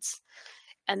increments.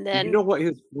 And Do then you know what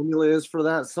his formula is for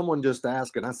that? Someone just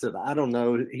asked, and I said, I don't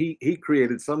know. He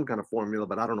created some kind of formula,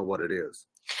 but I don't know what it is.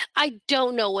 I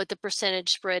don't know what the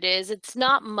percentage spread is. It's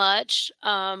not much.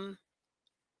 Yeah,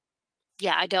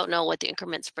 I don't know what the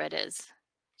increment spread is.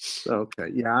 Okay,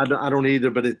 yeah, I don't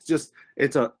either. But it's just I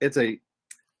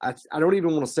don't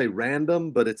even want to say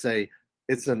random, but it's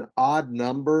an odd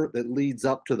number that leads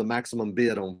up to the maximum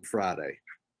bid on Friday.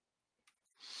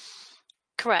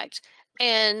 Correct.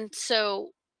 And so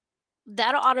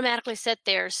that'll automatically sit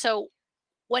there. So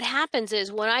what happens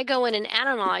is when I go in and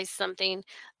analyze something,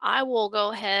 I will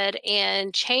go ahead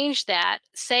and change that.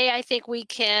 Say I think we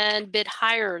can bid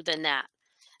higher than that.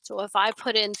 So if I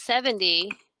put in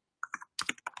 70,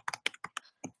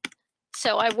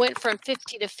 so I went from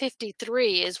 50 to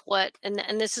 53 is what, and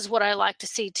this is what I like to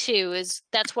see too, is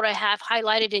that's what I have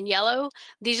highlighted in yellow.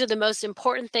 These are the most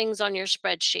important things on your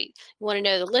spreadsheet. You want to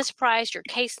know the list price, your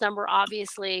case number,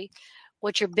 obviously,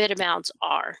 what your bid amounts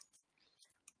are.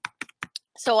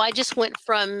 So I just went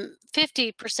from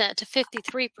 50% to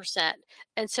 53%.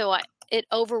 And so it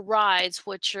overrides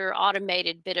what your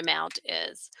automated bid amount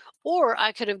is. Or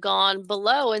I could have gone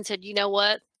below and said, you know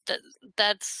what,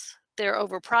 they're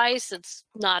overpriced. It's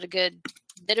not a good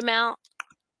bid amount.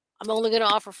 I'm only going to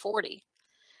offer 40.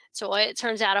 So it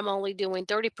turns out I'm only doing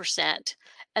 30%,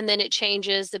 and then it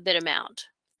changes the bid amount.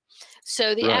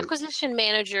 So the acquisition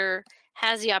manager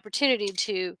has the opportunity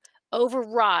to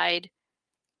override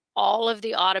all of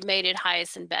the automated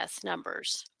highest and best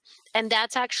numbers. And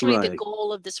that's actually the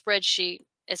goal of the spreadsheet,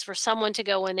 is for someone to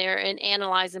go in there and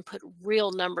analyze and put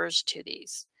real numbers to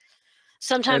these.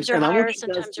 Sometimes they're higher,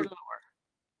 sometimes they're lower.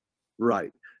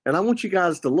 Right. And I want you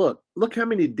guys to look how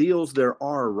many deals there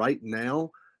are right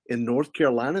now in North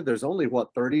Carolina. There's only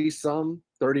what,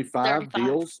 35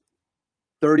 deals,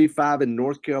 35 in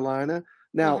North Carolina.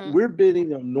 Now we're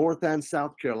bidding on North and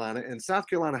South Carolina, and South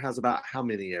Carolina has about how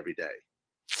many every day?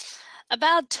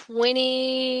 About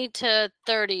 20 to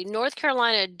 30. North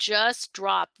Carolina just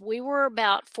dropped. We were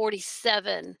about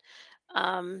 47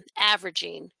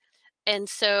 averaging. And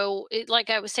so, like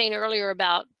I was saying earlier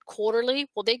about quarterly,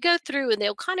 well, they go through and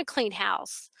they'll kind of clean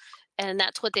house. And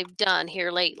that's what they've done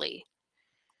here lately.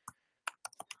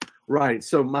 Right.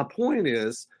 So my point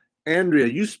is, Andrea,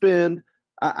 you spend,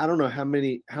 I don't know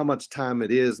how much time it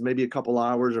is, maybe a couple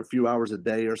hours or a few hours a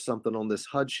day or something on this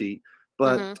HUD sheet.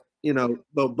 But, you know,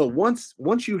 but once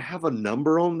you have a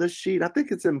number on this sheet, I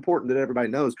think it's important that everybody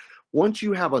knows, once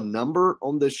you have a number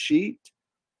on this sheet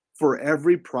for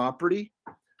every property,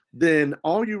 then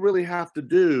all you really have to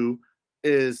do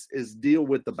is deal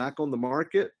with the back on the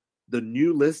market, the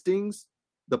new listings,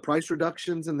 the price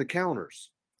reductions, and the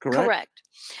counters. Correct?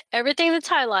 Everything that's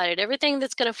highlighted, everything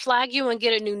that's going to flag you and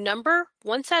get a new number,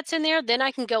 once that's in there, then I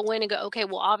can go in and go, okay,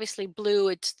 well, obviously blue,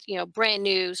 it's, you know, brand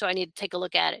new, so I need to take a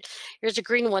look at it. Here's a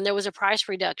green one. There was a price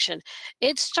reduction.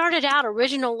 It started out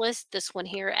original list, this one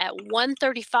here, at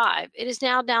 135. It is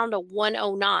now down to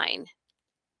 109.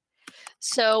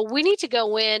 So we need to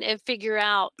go in and figure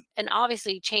out and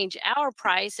obviously change our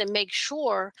price and make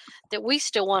sure that we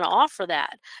still want to offer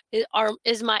that.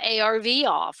 Is my ARV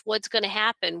off? What's going to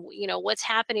happen? You know, what's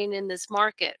happening in this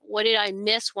market? What did I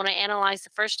miss when I analyzed the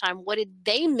first time? What did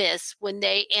they miss when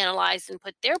they analyzed and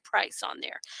put their price on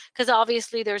there? Because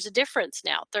obviously there's a difference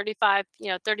now,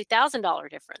 $30,000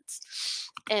 difference.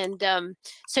 And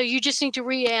so you just need to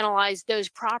reanalyze those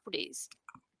properties.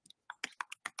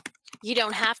 You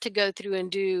don't have to go through and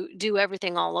do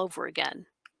everything all over again.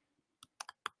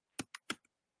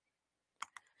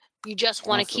 You just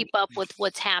want to Awesome. keep up with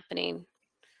what's happening.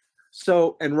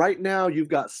 So, and right now you've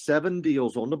got 7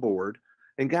 deals on the board.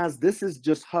 And guys, this is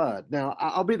just HUD. Now,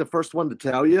 I'll be the first one to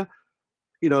tell you,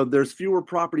 there's fewer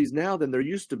properties now than there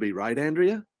used to be, right,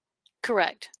 Andrea?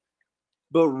 Correct.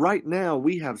 But right now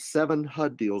we have 7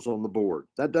 HUD deals on the board.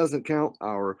 That doesn't count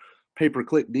our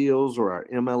pay-per-click deals or our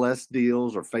MLS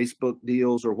deals or Facebook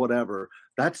deals or whatever.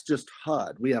 That's just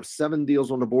HUD. We have 7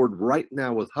 deals on the board right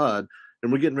now with HUD,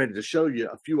 and we're getting ready to show you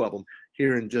a few of them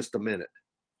here in just a minute.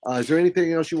 Is there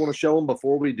anything else you want to show them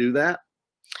before we do that?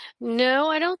 No,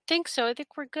 I don't think so. I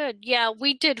think we're good. Yeah,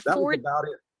 we did That 4. was about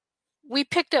it. We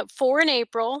picked up 4 in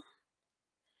April,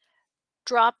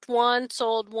 dropped 1,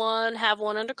 sold 1, have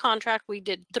 1 under contract. We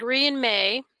did 3 in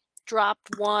May,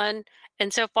 dropped 1,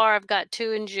 and so far I've got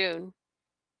 2 in June.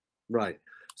 Right.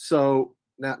 So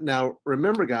now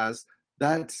remember, guys,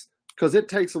 that's because it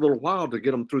takes a little while to get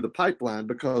them through the pipeline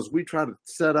because we try to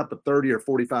set up a 30 or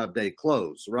 45-day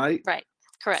close, right? Right.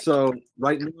 Correct. So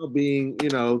right now being,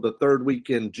 the third week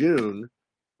in June,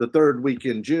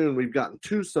 we've gotten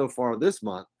 2 so far this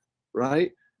month,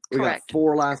 right? We Correct. got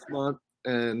 4 last month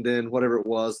and then whatever it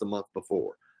was the month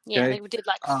before. Yeah, Okay? we did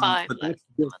like 5. But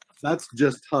that's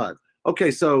just HUD.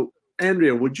 Okay, so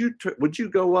Andrea, would you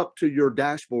go up to your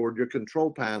dashboard, your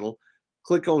control panel,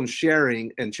 click on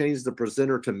sharing and change the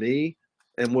presenter to me,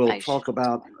 and we'll talk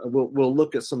about we'll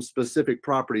look at some specific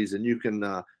properties and you can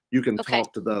okay.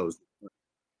 Talk to those.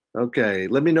 Okay,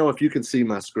 let me know if you can see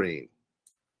my screen.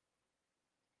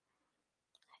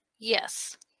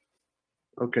 Yes.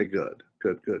 Okay, good. I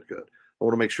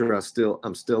want to make sure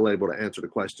I'm still able to answer the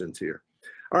questions here.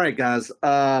 All right, guys.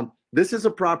 This is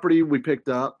a property we picked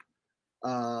up.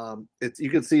 You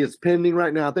can see it's pending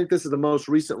right now. I think this is the most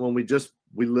recent one we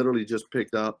literally just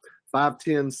picked up.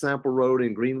 510 Sample Road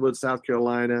in Greenwood, South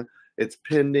Carolina. It's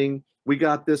pending. We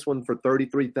got this one for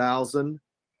 $33,000.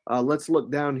 Let's look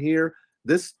down here.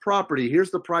 This property,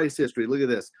 here's the price history. Look at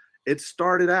this. It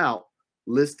started out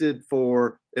listed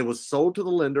it was sold to the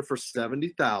lender for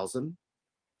 $70,000,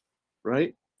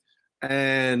 right?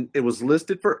 And it was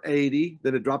listed for $80,000.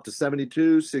 Then it dropped to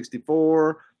 $72,000,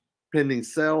 $64,000. Pending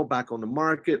sale, back on the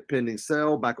market, pending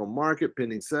sale, back on market,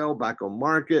 pending sale, back on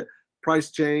market, price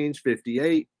change,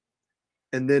 $58,000.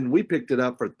 And then we picked it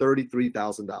up for $33,000,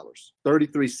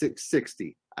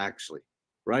 $33,660 actually,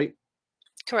 right?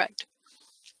 Correct.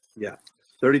 Yeah,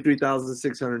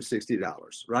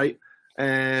 $33,660, right?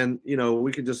 And,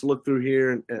 we can just look through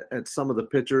here at some of the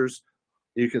pictures.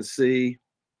 You can see,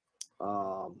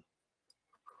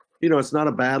 it's not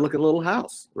a bad looking little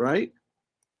house, right?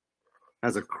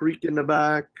 Has a creek in the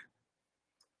back.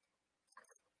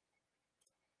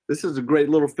 This is a great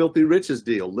little filthy riches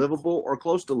deal, livable or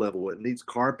close to livable. It needs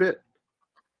carpet,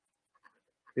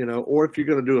 or if you're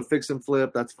going to do a fix and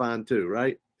flip, that's fine too,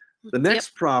 right? The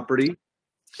next property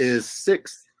is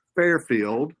 6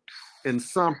 Fairfield in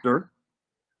Sumter.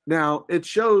 Now it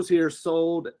shows here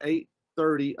sold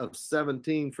 8/30 of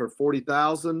 17 for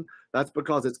 $40,000. That's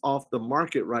because it's off the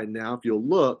market right now. If you'll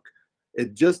look,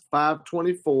 it just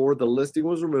 5/24. The listing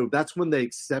was removed. That's when they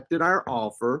accepted our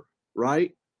offer,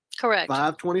 right? Correct.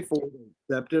 5/24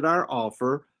 accepted our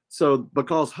offer. So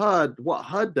because what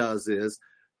HUD does is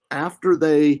after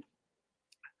they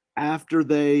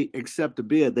accept a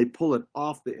bid, they pull it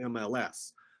off the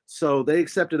MLS. So they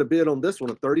accepted a bid on this one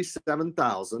of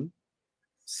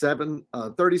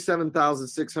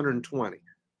 $37,620,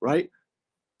 right?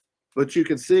 But you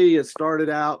can see it started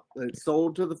out, it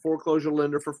sold to the foreclosure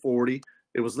lender for $40,000.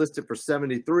 It was listed for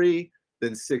 $73,000,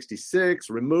 then $66,000,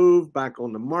 removed, back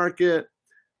on the market,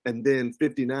 and then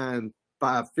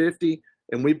 $59,550,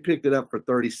 and we picked it up for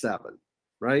 $37,000,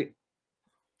 right?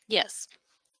 Yes.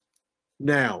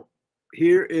 Now,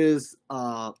 here is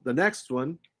the next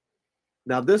one.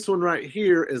 Now, this one right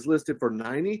here is listed for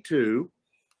 $92,000,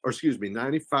 or excuse me,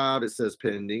 $95,000. It says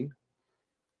pending,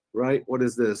 right? What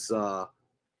is this? Look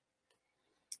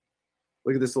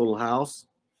at this little house.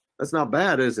 That's not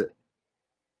bad, is it?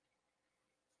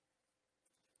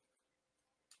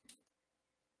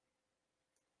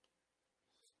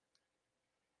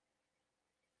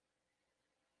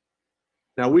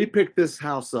 Now we picked this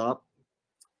house up.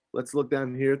 Let's look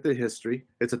down here at the history.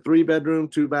 It's a 3-bedroom,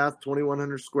 2-bath,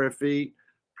 2,100 square feet.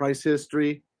 Price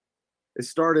history. It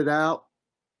started out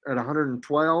at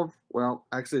 112. Well,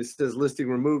 actually, it says listing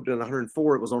removed at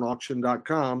 104. It was on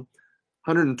auction.com.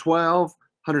 112,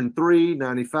 103,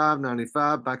 95,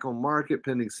 95, back on market,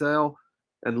 pending sale.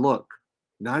 And look,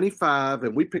 95,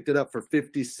 and we picked it up for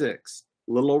 56,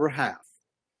 a little over half,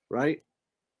 right?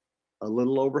 A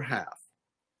little over half.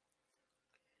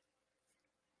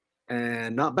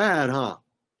 And not bad, huh?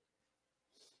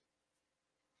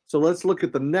 So let's look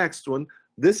at the next one.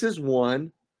 This is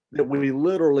one that we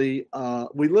literally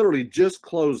just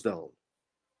closed on,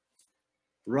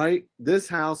 right? This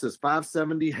house is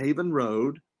 570 Haven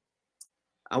Road.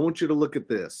 I want you to look at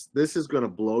this. This is going to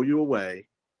blow you away.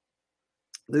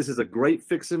 This is a great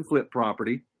fix and flip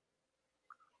property.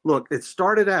 Look, it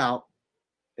started out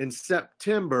in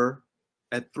September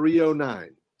at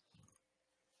 309.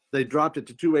 They dropped it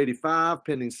to 285,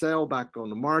 pending sale, back on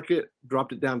the market,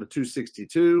 dropped it down to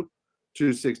 262,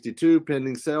 262,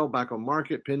 pending sale, back on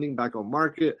market, pending, back on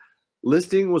market.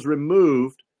 Listing was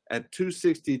removed at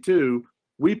 262.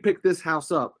 We picked this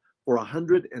house up for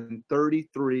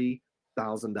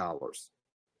 $133,000.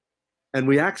 And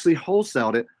we actually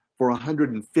wholesaled it for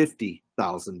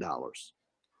 $150,000,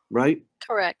 right?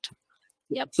 Correct.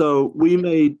 Yep. So we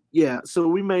made, a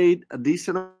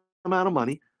decent amount of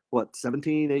money. What,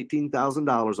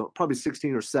 $18,000, probably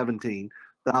 $16,000 or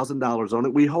 $17,000 on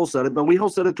it. We wholesaled it, but we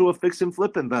wholesaled it to a fix and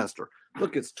flip investor.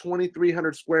 Look, it's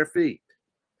 2,300 square feet,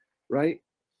 right?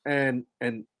 And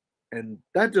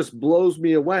that just blows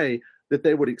me away that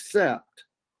they would accept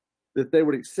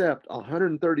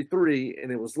 133, and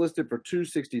it was listed for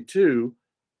 262.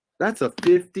 That's a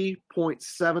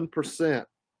 50.7%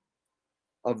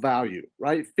 of value,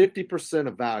 right? 50%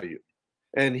 of value.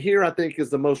 And here, I think, is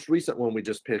the most recent one we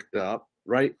just picked up,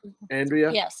 right,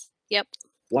 Andrea? Yes. Yep.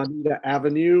 Juanita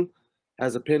Avenue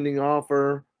has a pending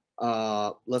offer.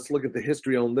 Let's look at the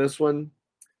history on this one.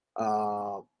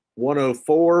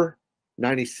 104,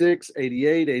 96,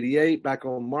 88, 88, back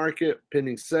on market,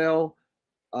 pending sale.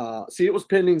 See, it was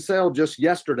pending sale just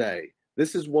yesterday.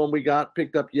 This is one we got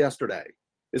picked up yesterday.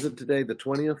 Isn't today the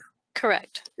 20th?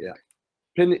 Correct. Yeah.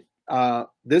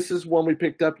 This is one we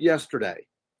picked up yesterday.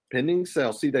 Pending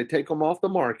sale. See, they take them off the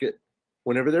market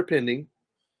whenever they're pending,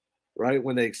 right?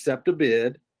 When they accept a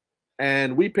bid.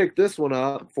 And we picked this one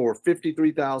up for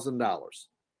 $53,000.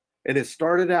 And it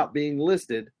started out being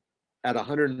listed at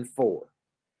 104.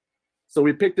 So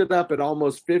we picked it up at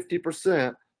almost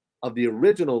 50% of the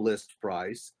original list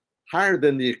price, higher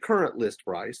than the current list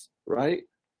price, right?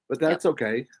 But that's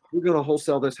okay. We're going to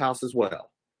wholesale this house as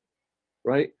well,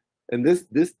 right? And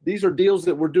these are deals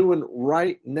that we're doing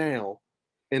right now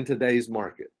in today's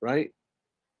market, right?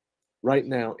 Right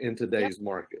now in today's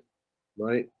market,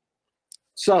 right?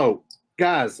 So,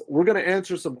 guys, we're going to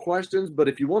answer some questions, but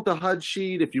if you want the HUD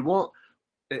sheet,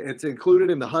 it's included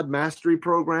in the HUD Mastery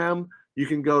program. You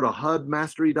can go to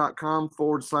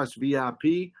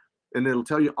hudmastery.com/VIP, and it'll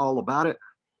tell you all about it.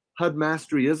 HUD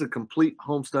Mastery is a complete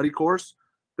home study course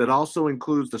that also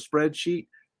includes the spreadsheet.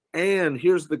 And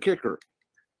here's the kicker.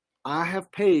 I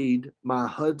have paid my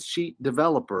HUD sheet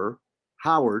developer,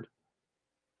 Howard,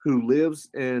 who lives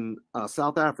in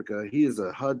South Africa. He is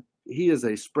a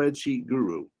spreadsheet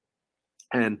guru.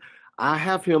 And I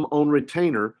have him on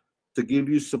retainer to give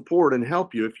you support and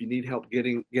help you if you need help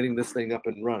getting this thing up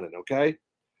and running, okay?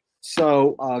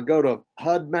 So go to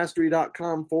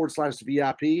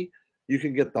hudmastery.com/VIP. You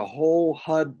can get the whole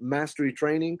HUD Mastery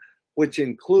training, which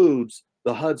includes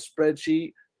the HUD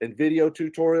spreadsheet and video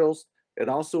tutorials. It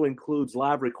also includes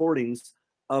live recordings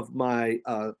of my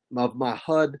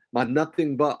HUD, my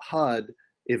Nothing But HUD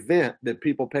event that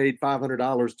people paid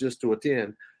 $500 just to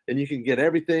attend. And you can get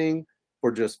everything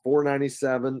for just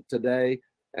 $497 today.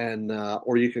 And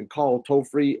or you can call toll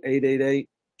free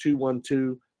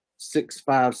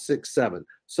 888-212-6567.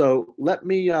 So let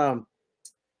me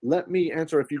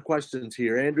answer a few questions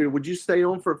here. Andrea, would you stay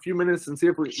on for a few minutes and see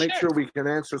if we make sure we can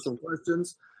answer some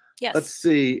questions? Yes. Let's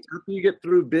see. After you get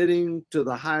through bidding to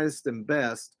the highest and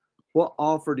best, what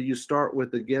offer do you start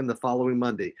with again the following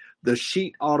Monday? The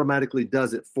sheet automatically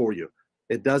does it for you.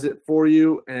 It does it for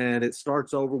you, and it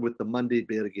starts over with the Monday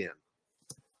bid again.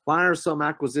 Why are some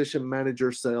acquisition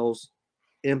manager cells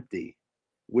empty?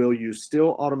 Will you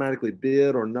still automatically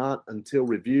bid or not until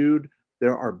reviewed?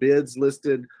 There are bids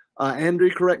listed.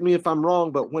 Andrea, correct me if I'm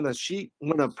wrong, but when a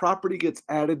property gets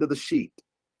added to the sheet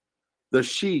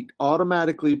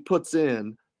automatically puts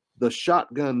in the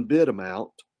shotgun bid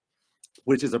amount,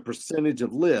 which is a percentage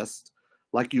of list,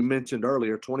 like you mentioned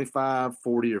earlier, 25,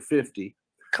 40, or 50.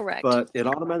 Correct. but it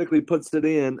automatically puts it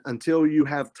in until you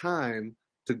have time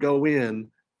to go in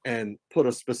and put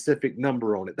a specific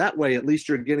number on it. That way, at least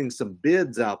you're getting some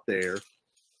bids out there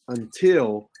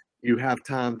until you have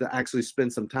time to actually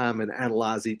spend some time and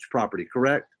analyze each property,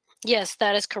 correct? Yes,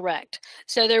 that is correct.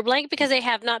 So they're blank because they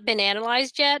have not been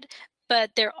analyzed yet, but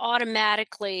they're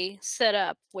automatically set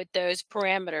up with those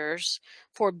parameters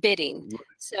for bidding.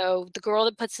 So the girl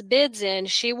that puts the bids in,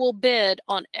 she will bid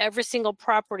on every single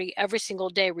property every single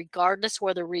day, regardless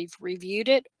whether we've reviewed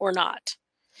it or not.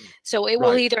 So it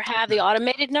will either have the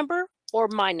automated number or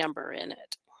my number in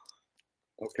it.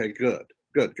 Okay, good.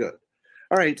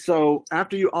 All right, so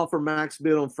after you offer max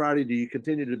bid on Friday, do you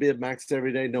continue to bid max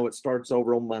every day? No, it starts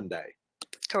over on Monday.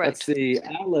 Correct. Let's see,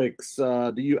 Alex,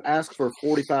 do you ask for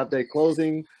 45-day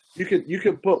closing? You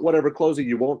can put whatever closing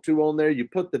you want to on there. You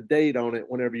put the date on it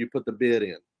whenever you put the bid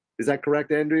in. Is that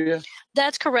correct, Andrea?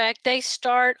 That's correct. They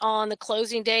start on the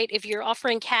closing date. If you're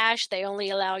offering cash, they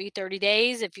only allow you 30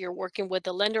 days. If you're working with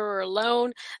a lender or a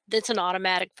loan, that's an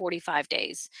automatic 45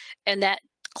 days. And that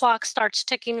clock starts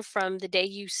ticking from the day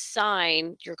you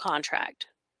sign your contract,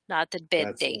 not the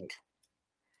bid date. Right.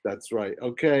 That's right.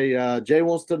 Okay, Jay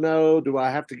wants to know, do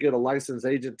I have to get a licensed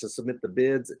agent to submit the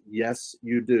bids? Yes,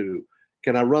 you do.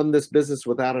 Can I run this business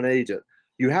without an agent?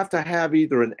 You have to have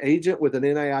either an agent with an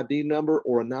NAID number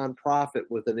or a nonprofit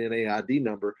with an NAID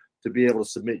number to be able to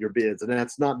submit your bids. And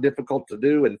that's not difficult to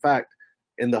do. In fact,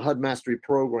 in the HUD Mastery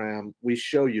program, we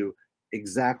show you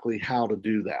exactly how to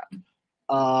do that.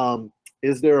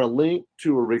 Is there a link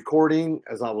to a recording?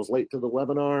 As I was late to the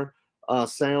webinar,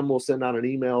 Sam will send out an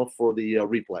email for the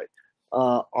replay.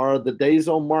 Are the days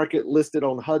on market listed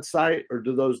on HUD site, or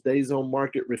do those days on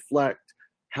market reflect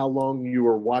how long you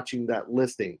are watching that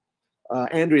listing?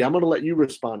 Andrea, I'm going to let you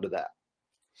respond to that.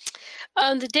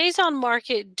 The days on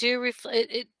market do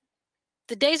reflect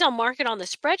the days on market on the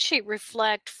spreadsheet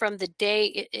reflect from the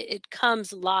day it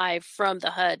comes live from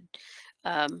the HUD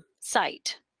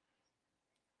site.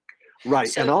 Right.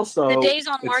 So and also the days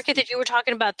on market that you were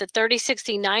talking about, the 30,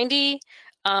 60, 90,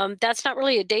 that's not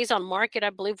really a days on market.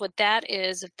 I believe what that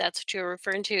is, if that's what you're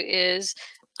referring to, is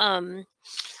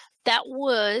that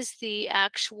was the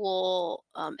actual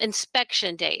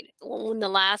inspection date when the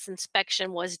last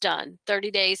inspection was done, 30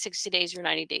 days, 60 days, or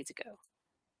 90 days ago.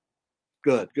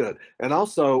 Good. And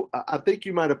also, I think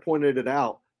you might have pointed it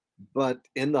out, but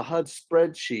in the HUD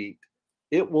spreadsheet,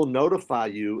 it will notify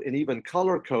you and even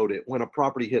color code it when a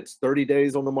property hits 30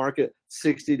 days on the market,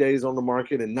 60 days on the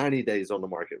market, and 90 days on the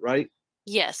market, right?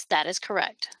 Yes, that is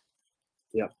correct.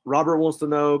 Yeah. Robert wants to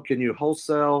know, can you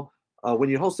wholesale? When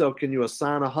you wholesale, can you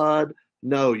assign a HUD?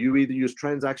 No, you either use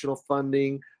transactional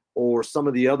funding or some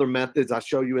of the other methods I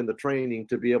show you in the training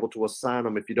to be able to assign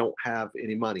them if you don't have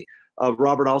any money.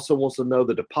 Robert also wants to know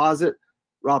the deposit.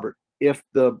 Robert, if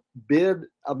the bid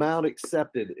amount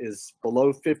accepted is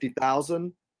below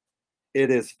 $50,000, it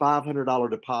is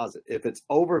 $500 deposit. If it's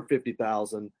over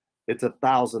 $50,000, it's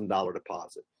 $1,000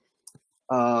 deposit.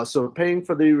 So paying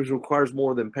for these requires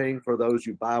more than paying for those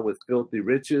you buy with filthy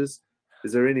riches.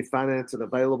 Is there any financing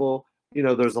available? You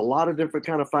know, there's a lot of different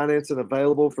kind of financing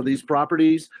available for these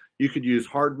properties. You could use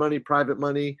hard money, private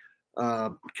money,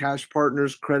 cash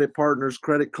partners, credit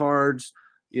cards,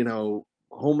 you know,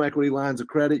 home equity lines of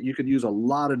credit. You could use a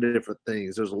lot of different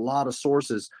things. There's a lot of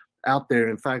sources out there.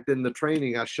 In fact, in the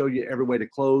training, I show you every way to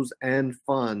close and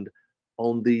fund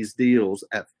on these deals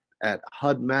at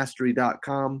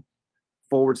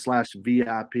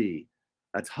hudmastery.com/VIP.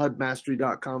 That's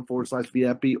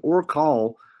hudmastery.com/VIP, or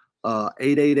call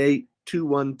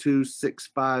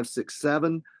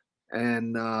 888-212-6567.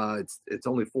 And it's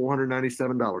only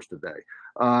 $497 today.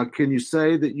 Can you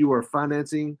say that you are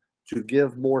financing to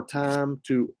give more time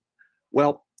to,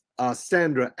 well,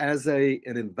 Sandra, as an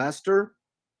investor,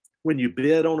 when you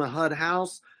bid on a HUD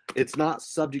house, it's not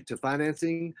subject to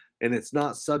financing and it's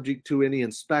not subject to any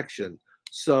inspection.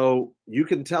 So you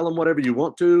can tell them whatever you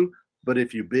want to, but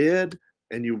if you bid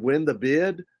and you win the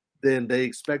bid, then they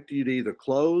expect you to either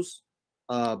close,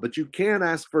 but you can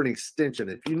ask for an extension.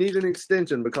 If you need an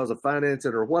extension because of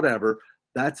financing or whatever,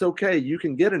 that's okay. You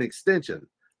can get an extension.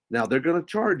 Now they're going to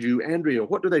charge you. Andrea,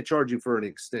 what do they charge you for an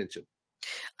extension?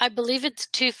 I believe it's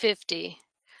 $250,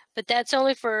 but that's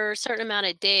only for a certain amount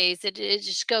of days. It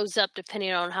just goes up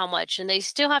depending on how much, and they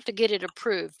still have to get it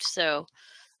approved. So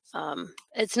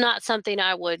it's not something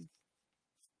I would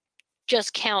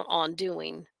just count on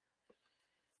doing.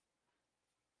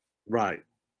 Right.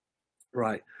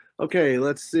 Okay,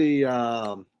 let's see.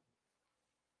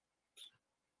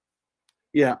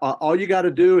 Yeah, all you got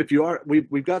to do, if you are,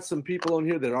 we've got some people on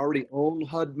here that already own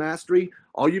HUD Mastery.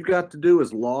 All you've got to do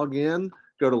is log in,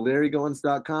 go to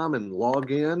LarryGoins.com and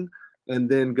log in. and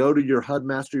then go to your HUD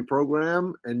Mastery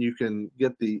program, and you can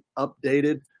get the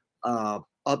updated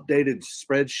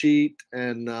spreadsheet,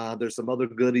 and there's some other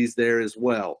goodies there as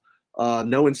well.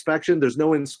 No inspection. There's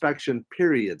no inspection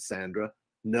period, Sandra.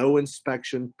 No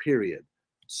inspection period.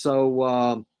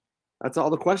 So that's all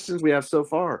the questions we have so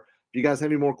far. If you guys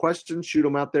have any more questions, shoot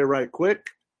them out there right quick.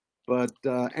 But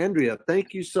Andrea,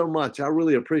 thank you so much. I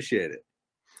really appreciate it.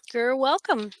 You're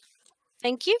welcome.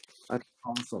 Thank you. That's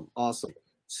awesome. Awesome.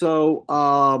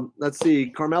 So let's see.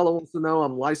 Carmela wants to know,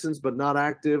 I'm licensed but not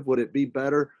active. Would it be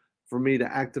better for me to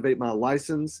activate my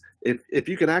license? If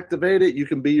you can activate it, you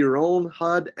can be your own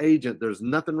HUD agent. There's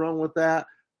nothing wrong with that.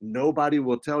 Nobody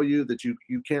will tell you that you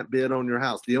can't bid on your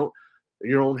house.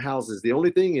 Your own houses. The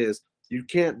only thing is you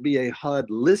can't be a HUD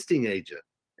listing agent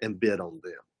and bid on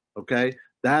them. Okay,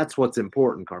 that's what's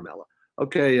important, Carmela.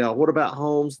 Okay, what about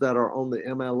homes that are on the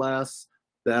MLS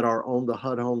that are on the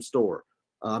HUD home store?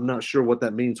 I'm not sure what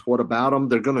that means. What about them?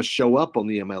 They're going to show up on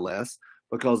the MLS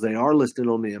because they are listed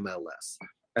on the MLS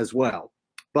as well.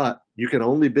 But you can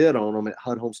only bid on them at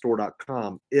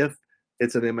HUDhomestore.com if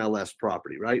it's an MLS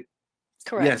property, right?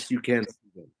 Correct. Yes, you can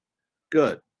see them.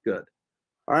 Good, good.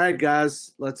 All right,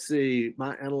 guys, let's see.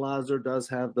 My analyzer does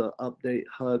have the update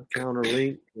HUD counter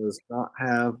link. Does not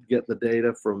have get the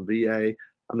data from VA.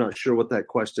 I'm not sure what that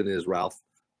question is, Ralph.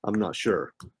 I'm not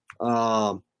sure.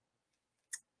 I'm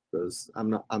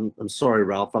sorry,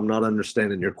 Ralph. I'm not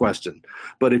understanding your question.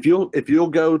 But if you'll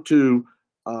go to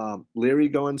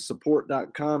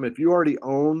LarryGoinsSupport.com, if you already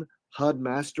own HUD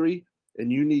Mastery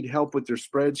and you need help with your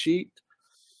spreadsheet,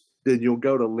 then you'll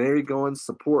go to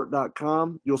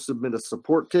LarryGoinsSupport.com. You'll submit a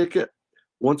support ticket.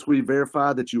 Once we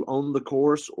verify that you own the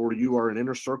course or you are an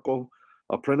Inner Circle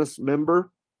apprentice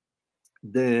member,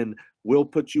 then we'll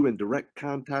put you in direct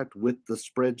contact with the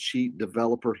spreadsheet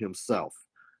developer himself,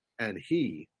 and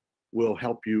he will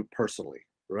help you personally,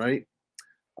 right?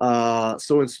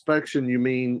 So inspection, you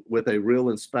mean with a real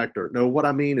inspector? No, what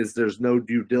I mean is there's no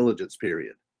due diligence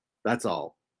period. That's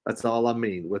all. That's all I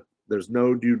mean with there's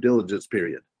no due diligence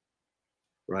period,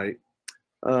 right?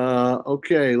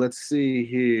 Okay, let's see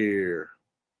here.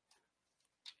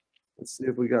 Let's see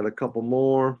if we got a couple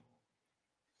more.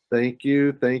 Thank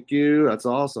you. Thank you. That's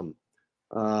awesome.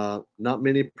 Not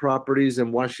many properties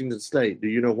in Washington State. Do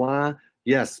you know why?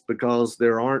 Yes, because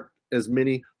there aren't as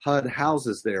many HUD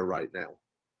houses there right now.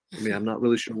 I mean, I'm not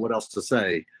really sure what else to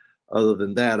say other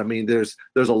than that. I mean, there's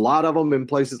a lot of them in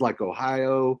places like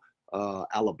Ohio,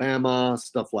 Alabama,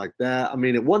 stuff like that. I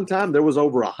mean, at one time there was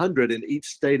over 100 in each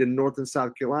state in North and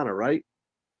South Carolina, right?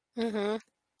 Mm-hmm.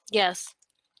 Yes.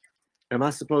 Am I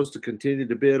supposed to continue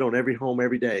to bid on every home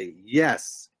every day?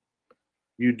 Yes,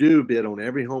 you do bid on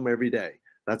every home every day.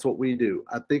 That's what we do.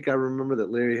 I think I remember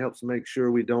that Larry helps make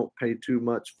sure we don't pay too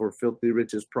much for Filthy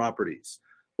Rich's properties.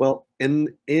 Well, in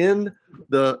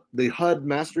the HUD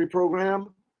Mastery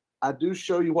program, I do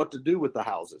show you what to do with the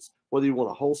houses, whether you want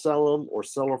to wholesale them or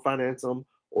seller finance them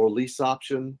or lease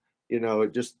option. You know,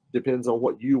 it just depends on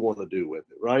what you want to do with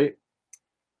it, right?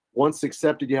 Once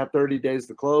accepted, you have 30 days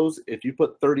to close. If you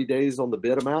put 30 days on the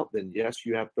bid amount, then yes,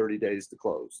 you have 30 days to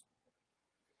close.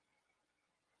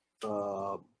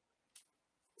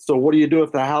 So what do you do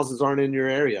if the houses aren't in your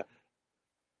area?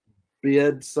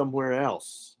 Bid somewhere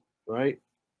else, right?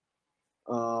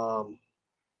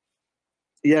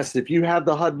 Yes, if you have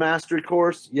the HUD Mastery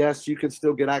course, yes, you can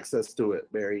still get access to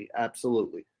it, Barry.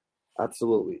 Absolutely.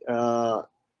 Absolutely.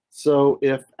 So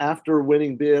if after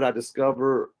winning bid, I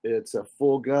discover it's a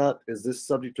full gut, is this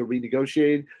subject to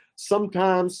renegotiate?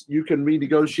 Sometimes you can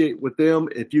renegotiate with them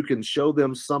if you can show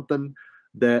them something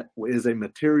that is a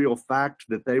material fact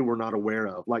that they were not aware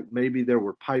of. Like maybe there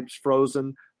were pipes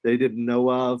frozen they didn't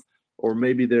know of, or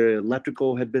maybe their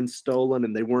electrical had been stolen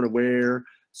and they weren't aware.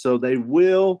 So they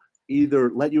will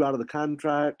either let you out of the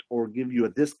contract or give you a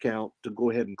discount to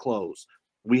go ahead and close.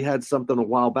 We had something a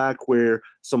while back where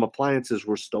some appliances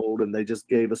were stolen and they just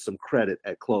gave us some credit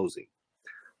at closing.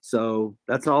 So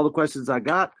that's all the questions I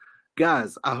got.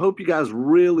 Guys, I hope you guys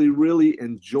really, really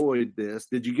enjoyed this.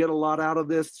 Did you get a lot out of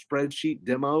this spreadsheet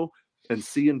demo and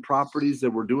seeing properties that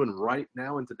we're doing right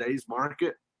now in today's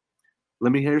market?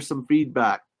 Let me hear some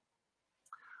feedback.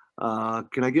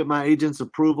 Can I get my agent's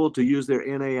approval to use their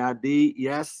NAID?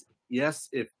 Yes, yes,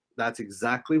 if that's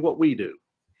exactly what we do,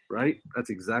 right? That's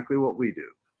exactly what we do.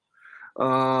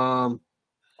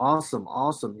 Awesome,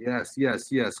 awesome. Yes, yes,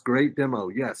 yes. Great demo.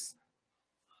 Yes.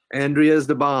 Andrea's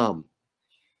the bomb.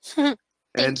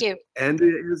 Thank you.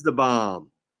 Andrea is the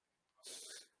bomb.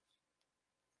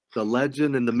 The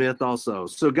legend and the myth also.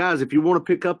 So guys, if you want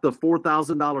to pick up the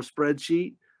 $4,000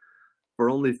 spreadsheet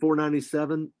for only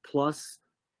 $497 plus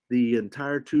the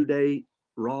entire 2-day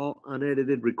raw,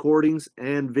 unedited recordings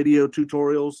and video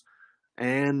tutorials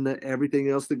and everything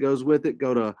else that goes with it,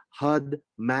 go to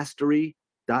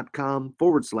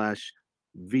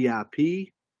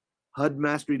hudmastery.com/VIP,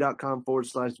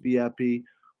 hudmastery.com/VIP,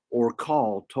 or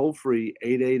call toll free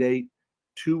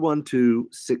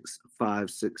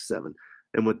 888-212-6567.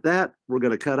 And with that, we're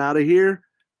going to cut out of here.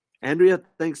 Andrea,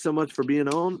 thanks so much for being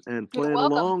on and playing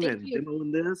along and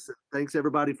demoing this. Thanks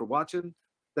everybody for watching.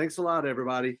 Thanks a lot,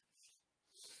 everybody.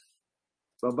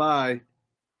 Bye-bye.